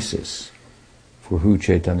of basis for who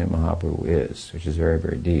Chaitanya Mahaprabhu is, which is very,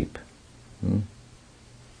 very deep.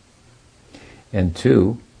 And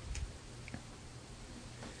two,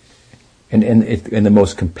 and the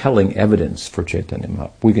most compelling evidence for Chaitanya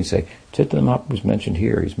Mahaprabhu, we can say, Chaitanya Mahaprabhu is mentioned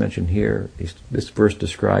here, he's mentioned here, this verse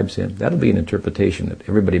describes him. That'll be an interpretation that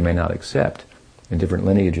everybody may not accept in different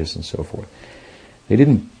lineages and so forth. They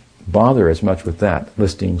didn't bother as much with that,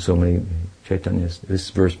 listing so many Chaitanyas. This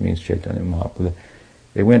verse means Chaitanya Mahaprabhu.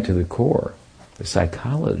 They went to the core, the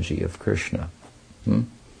psychology of Krishna. And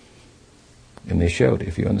they showed,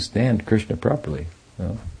 if you understand Krishna properly,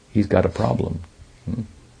 he's got a problem.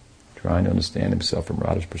 Trying to understand himself from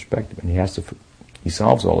Radha's perspective, and he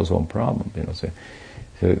solves all his own problems. So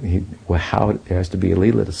there has to be a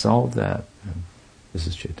Leela to solve that. And this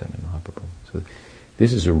is Chaitanya Mahaprabhu. So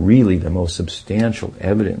this is really the most substantial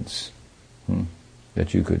evidence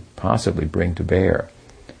that you could possibly bring to bear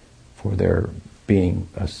for there being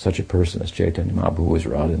such a person as Chaitanya Mahaprabhu, who was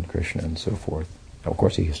Radha and Krishna and so forth. Now, of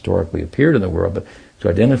course, he historically appeared in the world, but to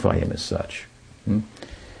identify him as such.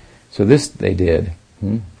 So this they did,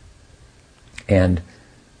 and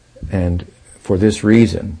for this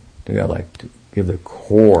reason, to give the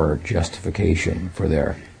core justification for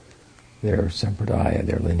their sampradaya,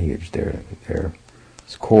 their lineage, their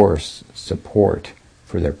core support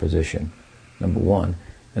for their position. Number one,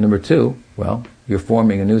 and number two, well, you're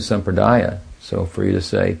forming a new sampradaya. So for you to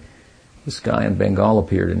say, this guy in Bengal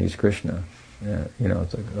appeared and he's Krishna,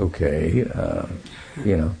 it's like, okay,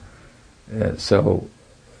 so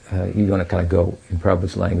you're going to kind of go, in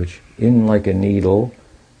Prabhupada's language, in like a needle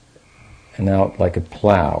and out like a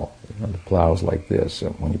plow. The plow's like this. So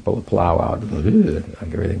when you pull the plow out,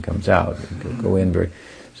 like everything comes out. You go in very.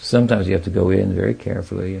 So sometimes you have to go in very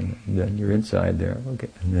carefully, and then you're inside there. Okay,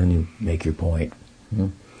 and then you make your point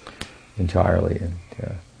entirely. And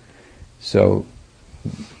so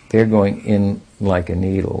they're going in like a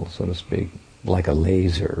needle, so to speak, like a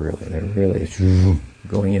laser. Really, they're really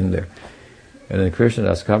going in there. And then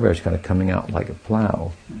Krishnadas Kaviraj is kind of coming out like a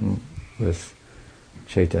plow with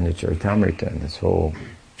Chaitanya Charitamrita and this whole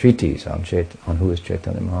treatise on who is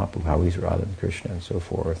Chaitanya Mahaprabhu, how he's Radha and Krishna and so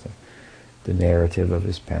forth. And the narrative of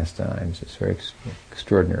his pastimes is very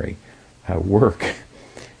extraordinary work.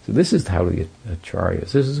 So this is how the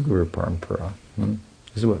acharyas, this is Guru Parampara. This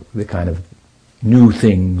is what the kind of new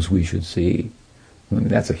things we should see. I mean,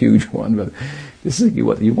 that's a huge one, but this is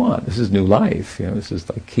what you want. This is new life. This is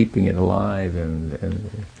like keeping it alive and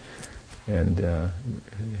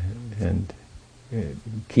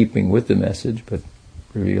keeping with the message, but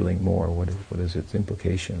revealing more what is its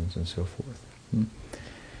implications and so forth.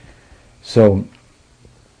 So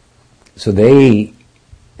they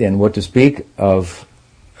then, what to speak of,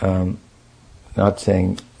 not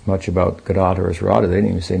saying much about Gadadhara as Radha, they didn't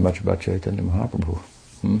even say much about Chaitanya Mahaprabhu.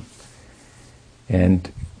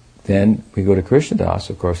 And then we go to Krishnadas,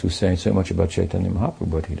 of course, who's saying so much about Chaitanya Mahaprabhu,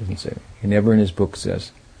 but he doesn't say it. He never in his book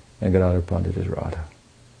says, and Gadadhara Pandit is Radha.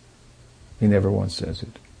 He never once says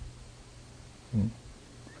it.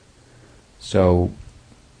 So,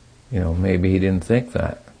 maybe he didn't think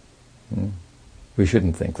that. We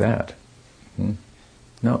shouldn't think that.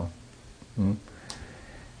 No.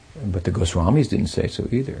 But the Goswamis didn't say so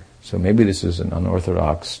either. So maybe this is an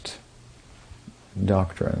unorthodox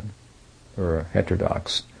doctrine, or a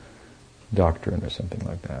heterodox doctrine or something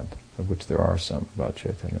like that, of which there are some about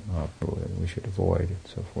Chaitanya Mahaprabhu that we should avoid and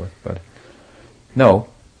so forth. But no,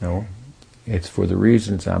 it's for the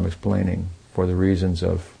reasons I'm explaining, for the reasons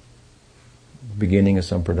of beginning a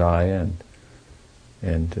sampradaya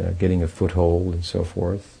and getting a foothold and so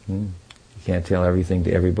forth. You can't tell everything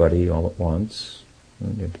to everybody all at once.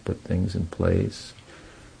 You have to put things in place,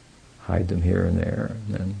 hide them here and there,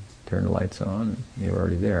 and then turn the lights on, and you're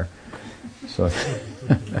already there. So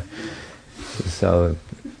this is how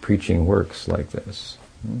preaching works like this.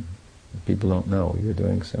 People don't know. You're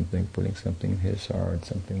doing something, putting something in his heart,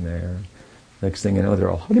 something there. Next thing you know, they're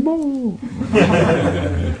all Haribol.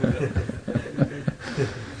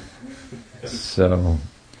 So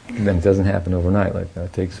then it doesn't happen overnight like that.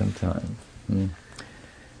 It takes some time.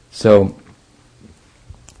 So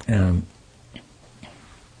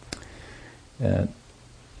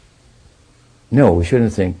no, we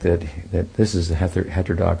shouldn't think that this is a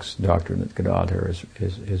heterodox doctrine that Gadadhara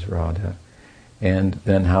is Radha. And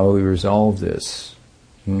then how we resolve this,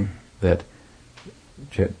 that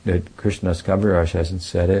Krishnadas Kaviraj hasn't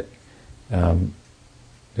said it, the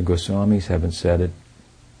Goswamis haven't said it.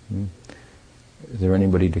 Is there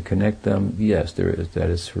anybody to connect them? Yes, there is. That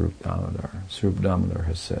is Swarup Damodar. Swarup Damodar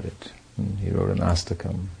has said it. He wrote an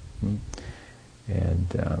Astakam. And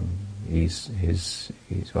he's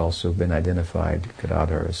also been identified,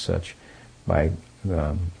 Gadadhara, as such, by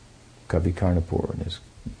Kavi Karnapur in his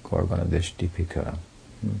Gaurvanadesh Deepika.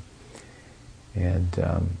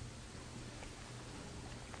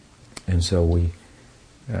 And so we,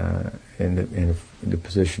 in the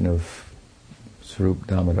position of Swarup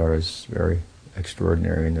Damodar is very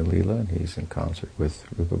extraordinary in the Leela, and he's in concert with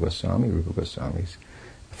Rupa Goswami. Rupa Goswami's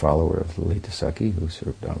a follower of Lalita Sakhi, who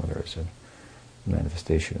Swarup Damodar is a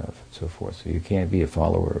manifestation of, and so forth. So you can't be a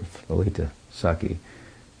follower of Lalita Sakhi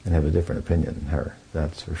and have a different opinion than her.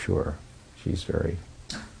 That's for sure. She's very,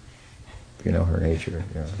 if you know her nature,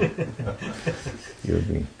 you would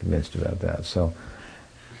be convinced about that. So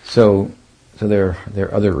there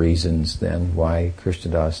are other reasons then why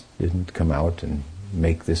Krishnadas didn't come out and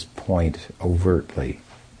make this point overtly.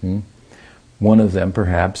 One of them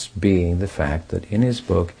perhaps being the fact that in his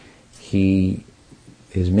book, his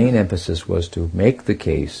main emphasis was to make the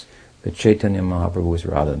case that Chaitanya Mahaprabhu was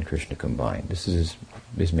Radha and Krishna combined. This is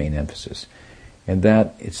his main emphasis. And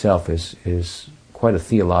that itself is quite a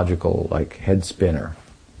theological, head spinner.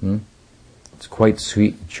 It's quite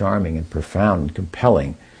sweet and charming and profound and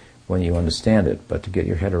compelling when you understand it, but to get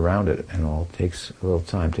your head around it and all takes a little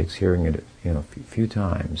time, takes hearing it a few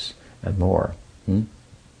times and more.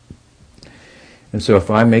 And so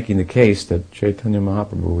if I'm making the case that Chaitanya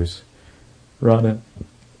Mahaprabhu is Radha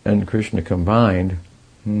and Krishna combined,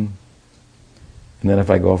 and then if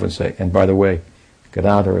I go off and say, and by the way,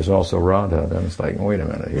 Gadadhara is also Radha, then it's like, wait a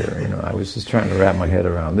minute here, I was just trying to wrap my head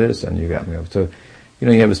around this, and you got me. So, you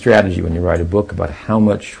have a strategy when you write a book about how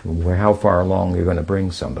far along you're going to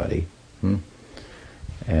bring somebody,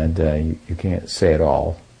 and you can't say it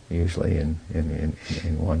all usually in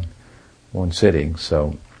one sitting.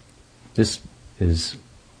 So, this is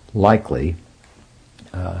likely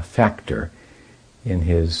a factor in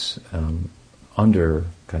his under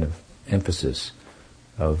kind of emphasis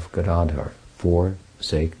of Gadadhara, for the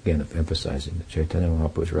sake, again, of emphasizing that Chaitanya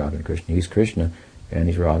Mahaprabhu is Radha and Krishna. He's Krishna, and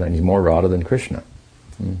he's Radha, and he's more Radha than Krishna.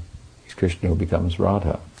 He's Krishna who becomes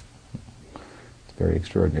Radha. It's very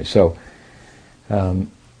extraordinary. So,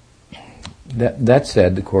 that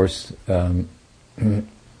said, of course, the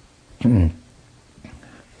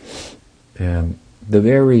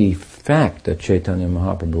very fact that Chaitanya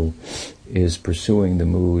Mahaprabhu is pursuing the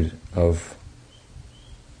mood of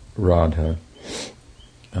Radha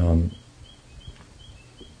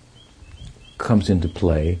comes into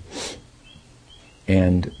play,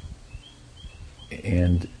 and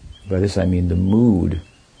by this I mean the mood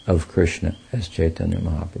of Krishna as Chaitanya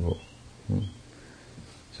Mahaprabhu.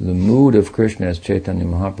 So the mood of Krishna as Chaitanya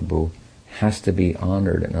Mahaprabhu has to be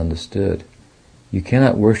honored and understood. You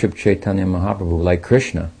cannot worship Chaitanya Mahaprabhu like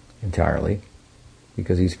Krishna entirely,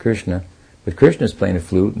 because he's Krishna, but Krishna is playing a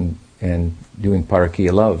flute and doing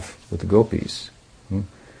parakiya love with the gopis.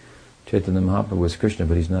 Chaitanya Mahaprabhu is Krishna,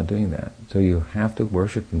 but he's not doing that. So you have to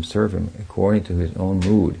worship him, serve him according to his own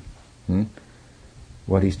mood.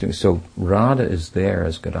 What he's doing. So Radha is there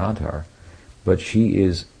as Gadadhara, but she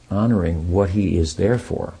is honoring what he is there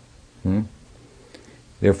for.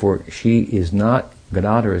 Therefore,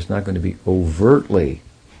 Gadadhara is not going to be overtly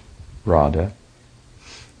Radha,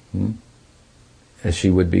 as she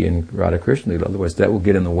would be in Radha Krishna. Otherwise, that will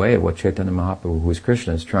get in the way of what Chaitanya Mahaprabhu, who is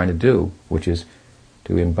Krishna, is trying to do, which is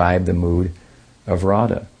to imbibe the mood of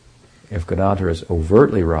Radha. If Gadadhara is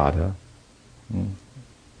overtly Radha,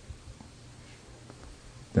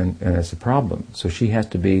 then it's a problem. So she has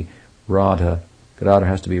to be Radha. Gadadhara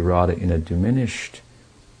has to be Radha in a diminished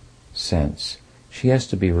sense. She has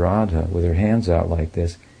to be Radha with her hands out like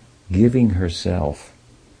this, giving herself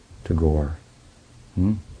to Gaura.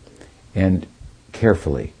 And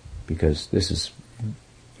carefully, because this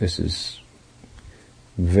is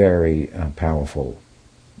very powerful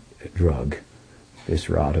drug, this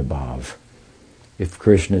Radha Bhav. If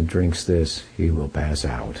Krishna drinks this, he will pass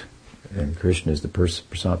out. And Krishna is the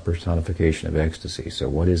personification of ecstasy. So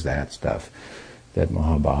what is that stuff, that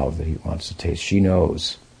Mahabhav that he wants to taste? She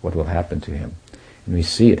knows what will happen to him. And we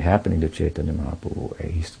see it happening to Chaitanya Mahaprabhu.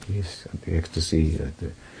 He's the ecstasy,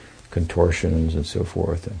 the contortions and so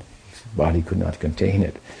forth, and his body could not contain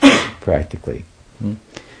it, practically.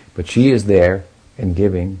 But she is there and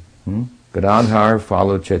giving. Gadadhara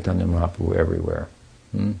followed Chaitanya Mahaprabhu everywhere.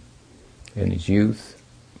 In his youth,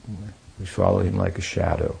 he followed him like a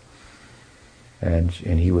shadow. And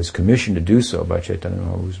he was commissioned to do so by Chaitanya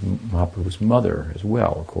Mahaprabhu's mother as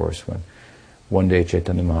well, of course, when one day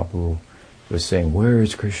Chaitanya Mahaprabhu was saying, "Where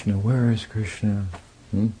is Krishna? Where is Krishna?"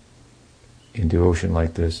 In devotion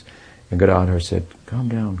like this. And Gadadhara said, "Calm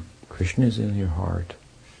down, Krishna is in your heart."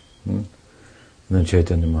 And then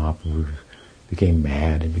Chaitanya Mahaprabhu became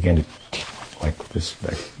mad and began to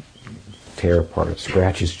tear apart,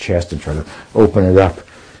 scratch his chest and try to open it up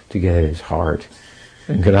to get at his heart.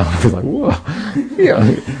 And Gadadhara was like, "Whoa!"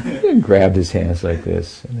 And grabbed his hands like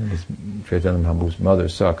this. And then Chaitanya Mahaprabhu's mother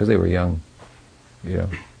saw, because they were young,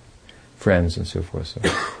 friends and so forth, so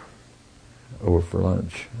over for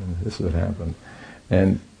lunch, and this is what happened.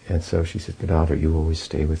 And so she said, "Gadadhara, you always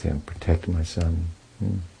stay with him. Protect my son.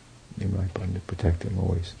 You might protect him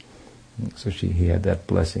always." So he had that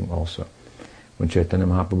blessing also. When Chaitanya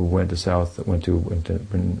Mahaprabhu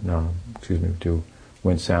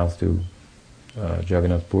went south to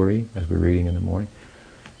Jagannath Puri, as we're reading in the morning,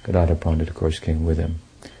 Gadadhara Pandit, of course, came with him.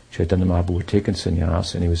 Chaitanya Mahaprabhu had taken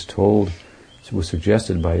sannyas, and he was told, it was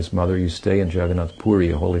suggested by his mother, you stay in Jagannath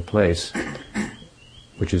Puri, a holy place,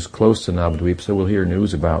 which is close to Navadvip, so we'll hear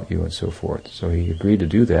news about you and so forth. So he agreed to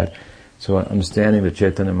do that. So understanding that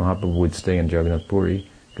Chaitanya Mahaprabhu would stay in Jagannath Puri,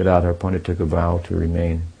 Gadadhara Pandit took a vow to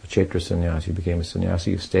remain a Kshetra sannyasi. He became a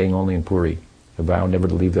sannyasi, staying only in Puri, a vow never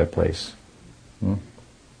to leave that place. Of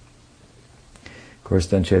course,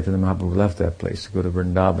 then Chaitanya Mahaprabhu left that place to go to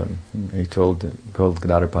Vrindavan. He told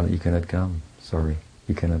Gadadhara Pandit, you cannot come. Sorry,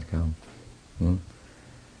 you cannot come.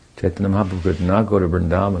 Chaitanya Mahaprabhu could not go to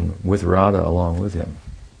Vrindavan with Radha along with him.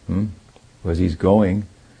 Because he's going,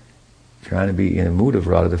 trying to be in a mood of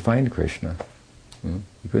Radha to find Krishna.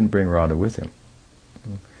 He couldn't bring Radha with him.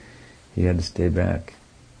 He had to stay back.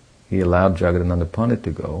 He allowed Jagadananda Pandit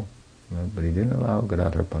to go, but he didn't allow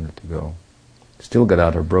Gadadhara Pandit to go. Still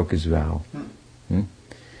Gadadhara broke his vow.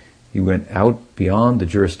 He went out beyond the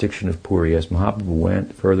jurisdiction of Puri. As Mahaprabhu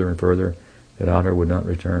went further and further, Gadadhara would not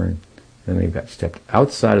return. And then he stepped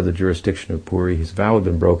outside of the jurisdiction of Puri. His vow had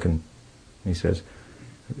been broken. He says,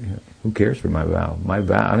 who cares for my vow?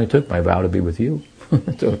 I only took my vow to be with you.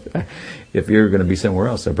 So if you're going to be somewhere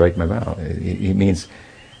else, I break my vow. He means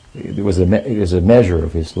it was a measure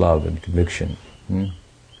of his love and conviction. And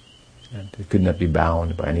it could not be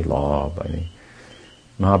bound by any law,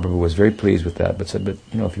 Mahaprabhu was very pleased with that, but said,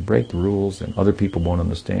 if you break the rules, then other people won't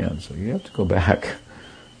understand. So you have to go back,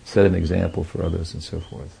 set an example for others, and so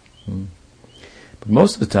forth. But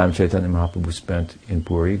most of the time, Chaitanya Mahaprabhu spent in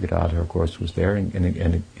Puri. Gadadhara, of course, was there, and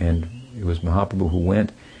it was Mahaprabhu who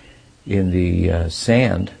went in the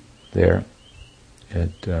sand there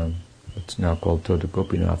at what's now called Tota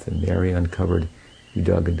Gopinath, and there he uncovered. He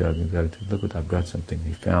dug and dug and dug. Look what I've got! Something.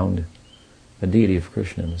 He found a deity of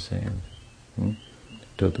Krishna in the sand.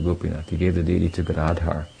 Tota Gopinath. He gave the deity to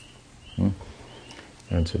Gadadhara.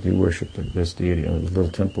 And said, you worship this deity. And a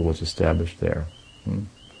little temple was established there.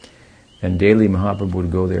 And daily Mahaprabhu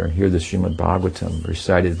would go there and hear the Srimad Bhagavatam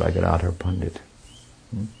recited by Gadadhara Pandit.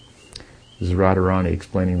 This is Radharani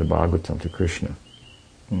explaining the Bhagavatam to Krishna.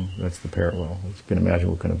 That's the parallel. You can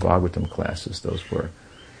imagine what kind of Bhagavatam classes those were.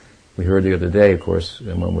 We heard the other day, of course,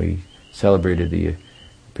 when we celebrated the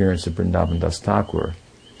appearance of Vrindavan Das Thakur,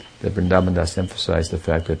 that Vrindavan Das emphasized the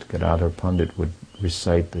fact that Gadadhara Pandit would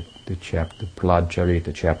recite the Prahlad Charit,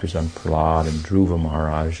 the chapters on Prahlad and Dhruva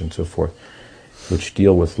Maharaj and so forth, which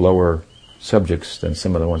deal with lower subjects than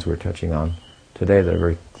some of the ones we're touching on today that are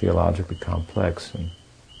very theologically complex and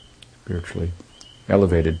spiritually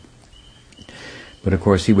elevated. But of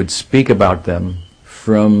course he would speak about them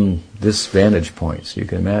from this vantage point, so you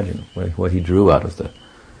can imagine what he drew out of the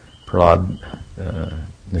Prahlad,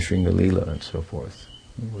 Nrsinga Leela and so forth.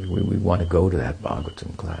 We want to go to that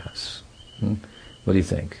Bhagavatam class. What do you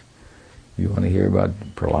think? You want to hear about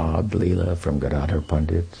Prahlad Leela from Gadadhara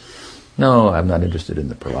Pandit? No, I'm not interested in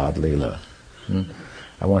the Prahlad Leela.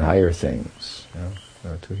 I want higher things.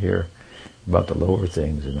 To hear about the lower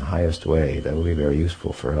things in the highest way. That will be very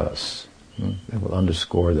useful for us. That will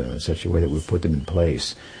underscore them in such a way that we put them in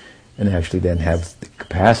place and actually then have the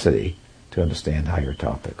capacity to understand higher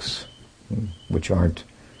topics, which aren't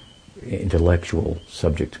intellectual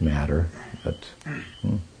subject matter, but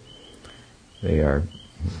they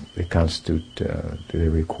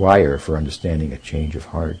require for understanding a change of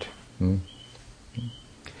heart.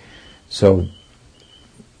 So,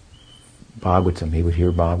 Bhagavatam, he would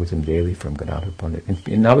hear Bhagavatam daily from Gadadhara Pandit.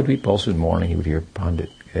 In Navadvip also in the morning he would hear Pandit.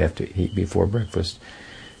 Before breakfast,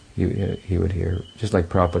 he would hear, just like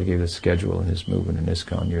Prabhupada gave the schedule in his movement in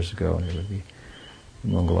ISKCON years ago, and there would be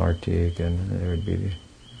Mangal Artik, and there would be the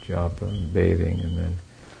japa and bathing, and then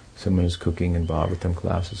someone is cooking and Bhagavatam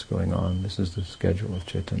classes going on. This is the schedule of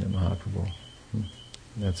Chaitanya Mahaprabhu.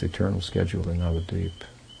 That's eternal schedule in Navadvip.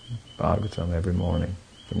 Bhagavatam every morning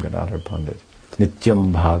from Gadadhara Pandit.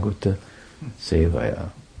 Nityam Bhagavata Sevaya.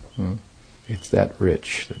 It's that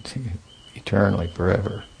rich, that eternally,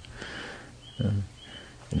 forever. And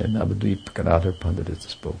in Navadvip, Gadadhara Pandit is the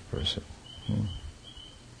spokesperson.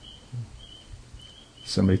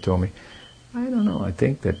 Somebody told me, I don't know, I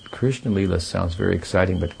think that Krishna Leela sounds very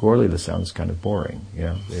exciting, but Gaura Leela sounds kind of boring.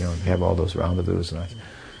 They don't have all those roundabouts. And I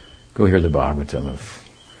go hear the Bhagavatam of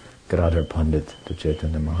Gadadhara Pandit to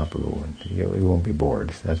Chaitanya Mahaprabhu, and you won't be bored,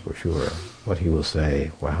 that's for sure. What he will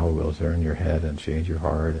say, how it will turn your head and change your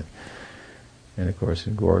heart. And of course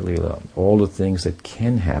in Gaura Leela, all the things that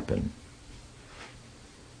can happen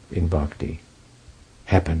in bhakti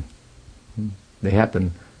happen. They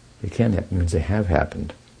happen, they can happen, means they have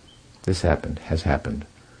happened. This happened, has happened.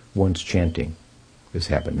 Once chanting, this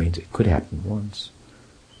happened, means it could happen once.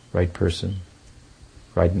 Right person,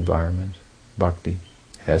 right environment, bhakti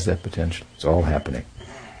has that potential. It's all happening.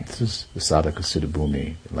 This is the sadhaka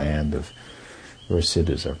siddhabhumi, the land of where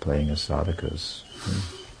siddhas are playing as sadhakas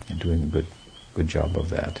and doing good good job of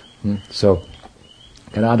that. So,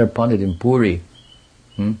 Gadadhara Pandit in Puri,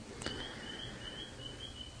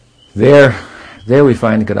 there we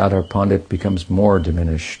find Gadadhara Pandit becomes more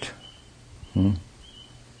diminished.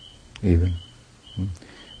 Even.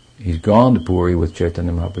 He's gone to Puri with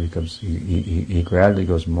Chaitanya Mahaprabhu. He gradually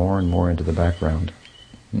goes more and more into the background.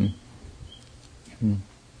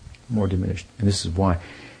 More diminished. And this is why.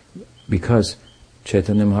 Because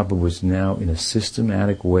Chaitanya Mahaprabhu was now in a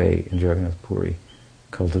systematic way in Jagannath Puri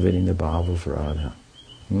cultivating the bhava of Radha.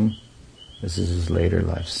 This is his later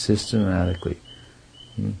life. Systematically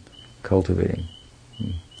cultivating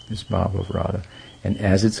this bhava of Radha. And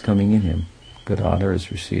as it's coming in him, Gadadhara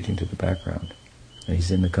is receding to the background. And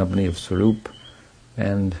he's in the company of Swarup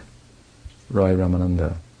and Rai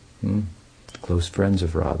Ramananda, close friends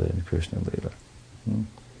of Radha in Krishna Lila. And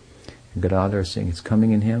Gadadhara is saying, it's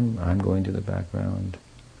coming in him, I'm going to the background.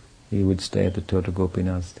 He would stay at the Tota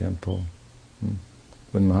Gopinath temple.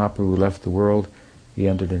 When Mahaprabhu left the world, he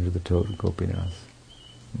entered into the Tota Gopinath.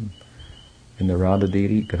 In the Radha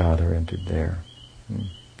deity, Gadadhara entered there.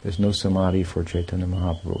 There's no samadhi for Chaitanya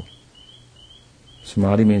Mahaprabhu.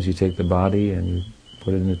 Samadhi means you take the body and you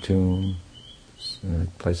put it in a tomb, in a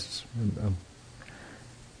place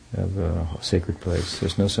of a sacred place.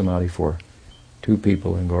 There's no samadhi for two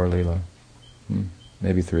people in Gaura Lila.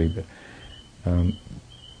 Maybe three, but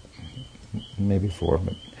maybe four.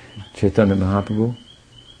 But Chaitanya Mahaprabhu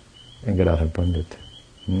and Gadadhara Pandit.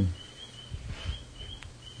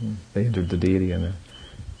 They entered the deity, and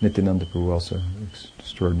Nityananda Prabhu also,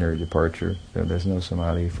 extraordinary departure. There's no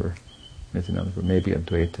samadhi for Nityananda Prabhu, maybe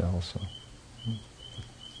Advaita also.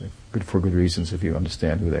 Good for good reasons if you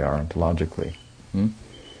understand who they are ontologically.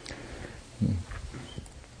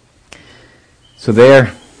 So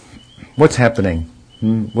there, what's happening?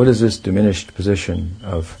 What is this diminished position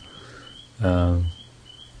of Radha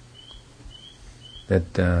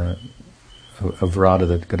that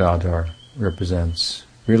Gadadhara represents?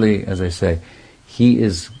 Really, as I say, he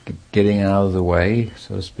is getting out of the way,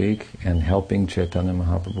 so to speak, and helping Chaitanya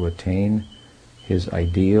Mahaprabhu attain his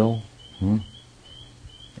ideal.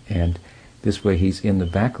 And this way he's in the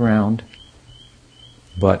background,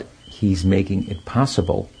 but he's making it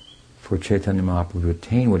possible for Chaitanya Mahaprabhu to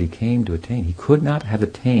attain what he came to attain. He could not have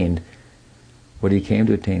attained what he came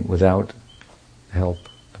to attain without the help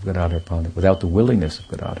of Gadadhara Pandit, without the willingness of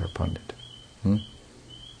Gadadhara Pandit.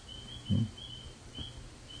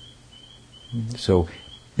 So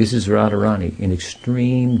this is Radharani in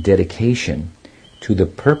extreme dedication to the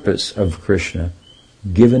purpose of Krishna,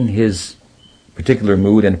 given his particular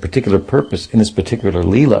mood and particular purpose in his particular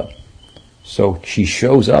Leela. So she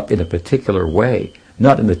shows up in a particular way,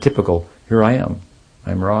 not in the typical, here I am,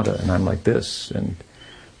 I'm Radha and I'm like this, and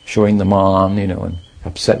showing them on, and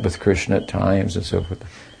upset with Krishna at times and so forth.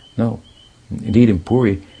 No. Indeed in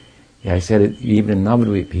Puri, I said it, even in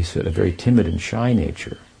Navadvip, he's a very timid and shy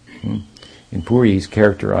nature. In Puri, he's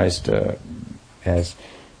characterized as,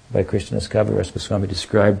 by Krishnadas Kaviraj Goswami,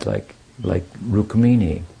 described like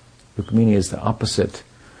Rukmini. Rukmini is the opposite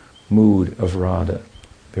mood of Radha.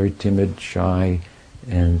 Very timid, shy,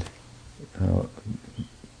 and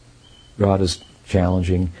Radha's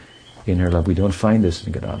challenging in her love. We don't find this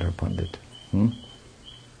in Gadadhara Pandit.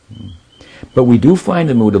 But we do find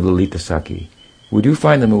the mood of Lalita Sakhi. We do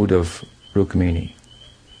find the mood of Rukmini.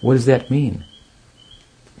 What does that mean?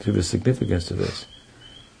 To the significance of this.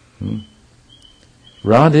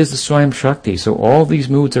 Radha is the Swayam Shakti, so all these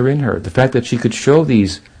moods are in her. The fact that she could show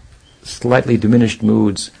these slightly diminished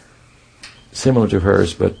moods, similar to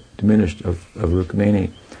hers, but diminished of Rukmini,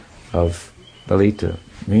 of Lalita,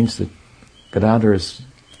 means that Gadadhara is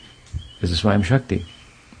the Swayam Shakti.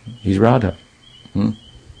 He's Radha.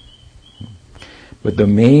 But the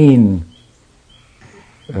main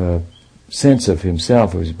sense of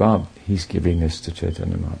himself, of his bhava, he's giving this to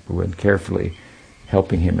Chaitanya Mahaprabhu and carefully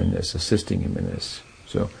helping him in this, assisting him in this.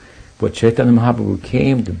 So, what Chaitanya Mahaprabhu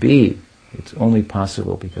came to be, it's only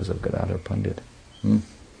possible because of Gadadhara Pandit.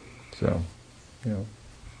 So,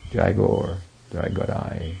 Jai Gaur, Jai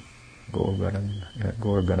Garai,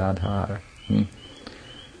 Gaur Gadadhara.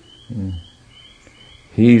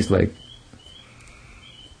 He's like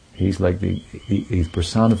the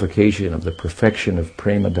personification of the perfection of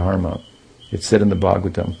Prema Dharma. It's said in the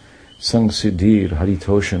Bhagavatam, Sangsiddhir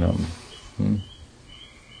Haritoshanam.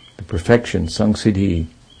 The perfection, Sangsiddhi,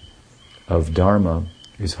 of Dharma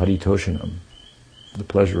is Haritoshanam, the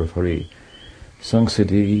pleasure of Hari.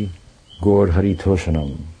 Sangsiddhi Gaur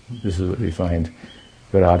Haritoshanam. This is what we find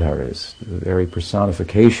Gadadhara is, the very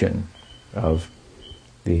personification of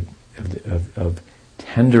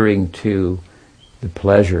tendering to the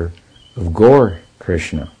pleasure of Gaur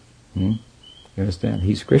Krishna. You understand?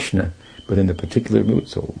 He's Krishna, but in a particular mood.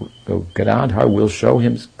 So Gadadhar will show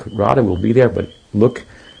him, Radha will be there, but look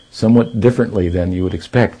somewhat differently than you would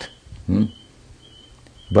expect.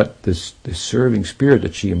 But this serving spirit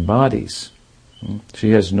that she embodies,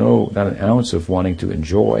 she has not an ounce of wanting to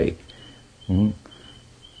enjoy.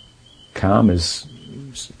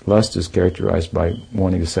 Lust is characterized by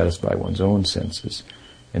wanting to satisfy one's own senses,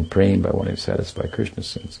 and praying by wanting to satisfy Krishna's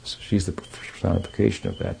senses. She's the personification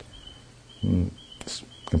of that. It's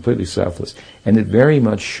completely selfless. And it very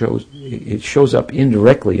much shows up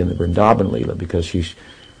indirectly in the Vrindavan Leela, because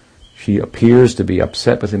she appears to be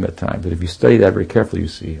upset with him at times. But if you study that very carefully, you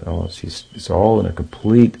see, it's all in a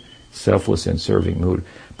complete selfless and serving mood.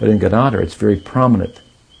 But in Gadadhar, it's very prominent,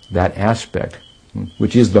 that aspect,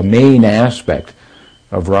 which is the main aspect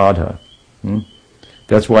of Radha.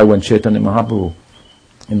 That's why when Chaitanya Mahaprabhu,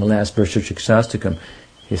 in the last verse of Shikshastakam,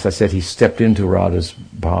 as I said, he stepped into Radha's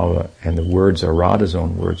bhava, and the words are Radha's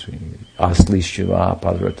own words. Asli Shiva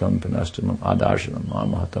padratam panastamam adarshanam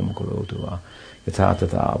mamahatam kurotuva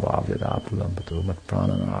yatatata avavyadapulam mat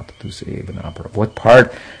prananatatu sevanapara. What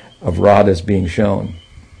part of Radha is being shown?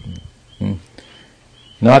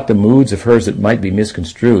 Not the moods of hers that might be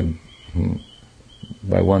misconstrued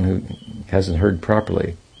by one who hasn't heard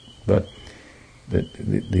properly, but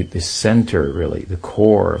the center, really, the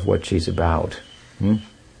core of what she's about.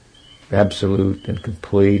 Absolute and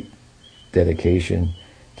complete dedication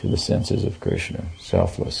to the senses of Krishna,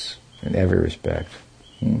 selfless in every respect.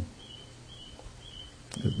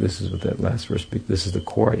 This is what that last verse speaks. This is the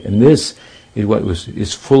core, and this is what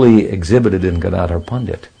is fully exhibited in Gadadhara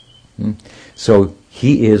Pandit. So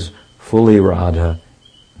he is fully Radha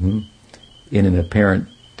in an apparent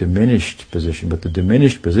diminished position, but the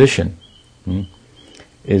diminished position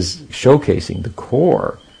is showcasing the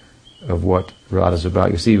core of what Radha is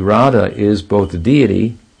about. You see, Radha is both the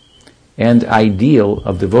deity and ideal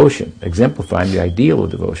of devotion, exemplifying the ideal of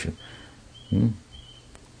devotion.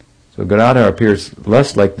 So Gadadhar appears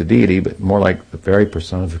less like the deity, but more like the very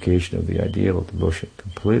personification of the ideal of devotion,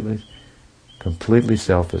 completely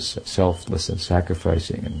selfless and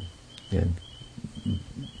sacrificing and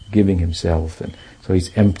giving himself. And so he's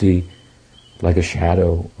empty, like a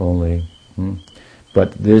shadow only.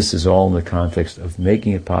 But this is all in the context of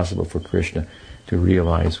making it possible for Krishna to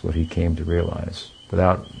realize what he came to realize,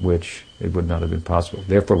 without which it would not have been possible.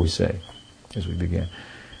 Therefore we say, as we began,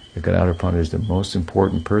 that Gadadhara Pandit is the most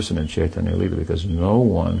important person in Chaitanya Leela, because no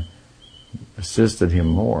one assisted him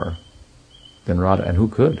more than Radha, and who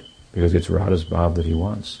could? Because it's Radha's bhav that he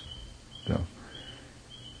wants. So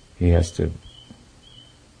he has to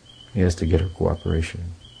get her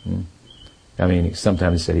cooperation. I mean,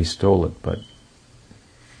 sometimes he said he stole it, but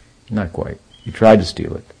not quite. He tried to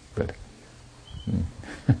steal it, but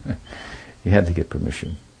he had to get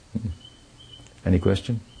permission. Any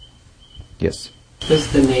question? Yes. Does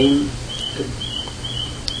the name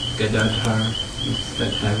Gadadhar, does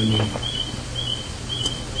that have any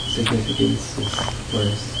significance for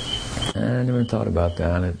us? I never thought about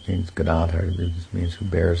that. It means Gadadhar. It just means who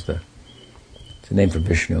bears the... It's a name for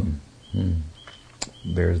Vishnu.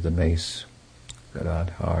 Bears the mace.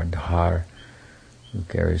 Gadadhar, Dhar, who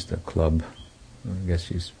carries the club. I guess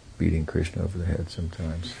she's beating Krishna over the head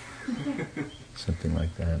sometimes. Something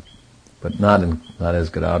like that. But not as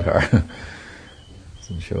Gadadhar.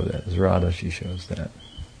 Doesn't show that. As Radha, she shows that.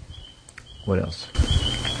 What else?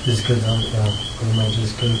 Is Gadadhar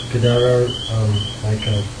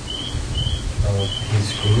like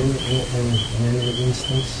his guru in any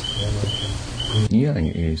instance? Yeah,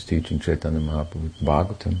 he's teaching Chaitanya Mahaprabhu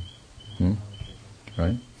Bhagavatam.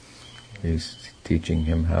 Right? He's teaching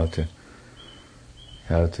him how to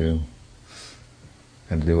do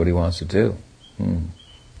what he wants to do. I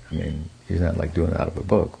mean, he's not like doing it out of a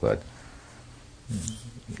book, but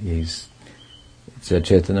it said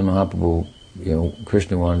Chaitanya Mahaprabhu,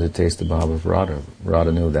 Krishna wanted to taste the bhava of Radha.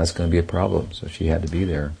 Radha knew that's going to be a problem, so she had to be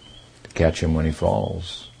there to catch him when he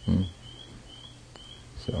falls.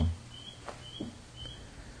 So,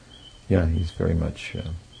 yeah, he's very much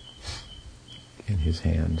in his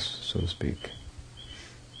hands, so to speak.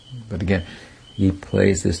 But again, he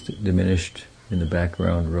plays this diminished in the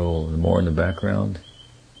background role. The more in the background,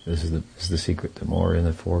 this is the secret. The more in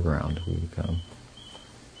the foreground we become.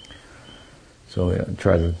 So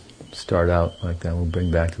try to start out like that. We'll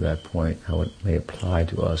bring back to that point how it may apply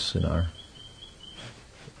to us in our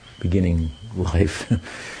beginning life,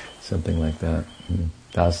 something like that.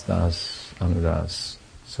 Das, anudas,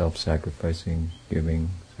 self-sacrificing, giving,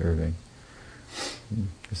 serving.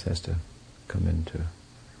 This has to come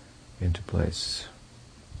into place,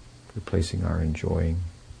 replacing our enjoying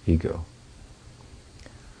ego.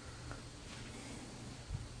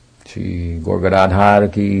 Shri Gaura Gadadhara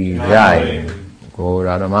ki jai,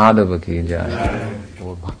 Gaura Madhava ki jai,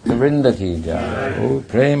 Gaura Bhaktivinoda ki jai, Gaura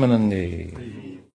Premanandi.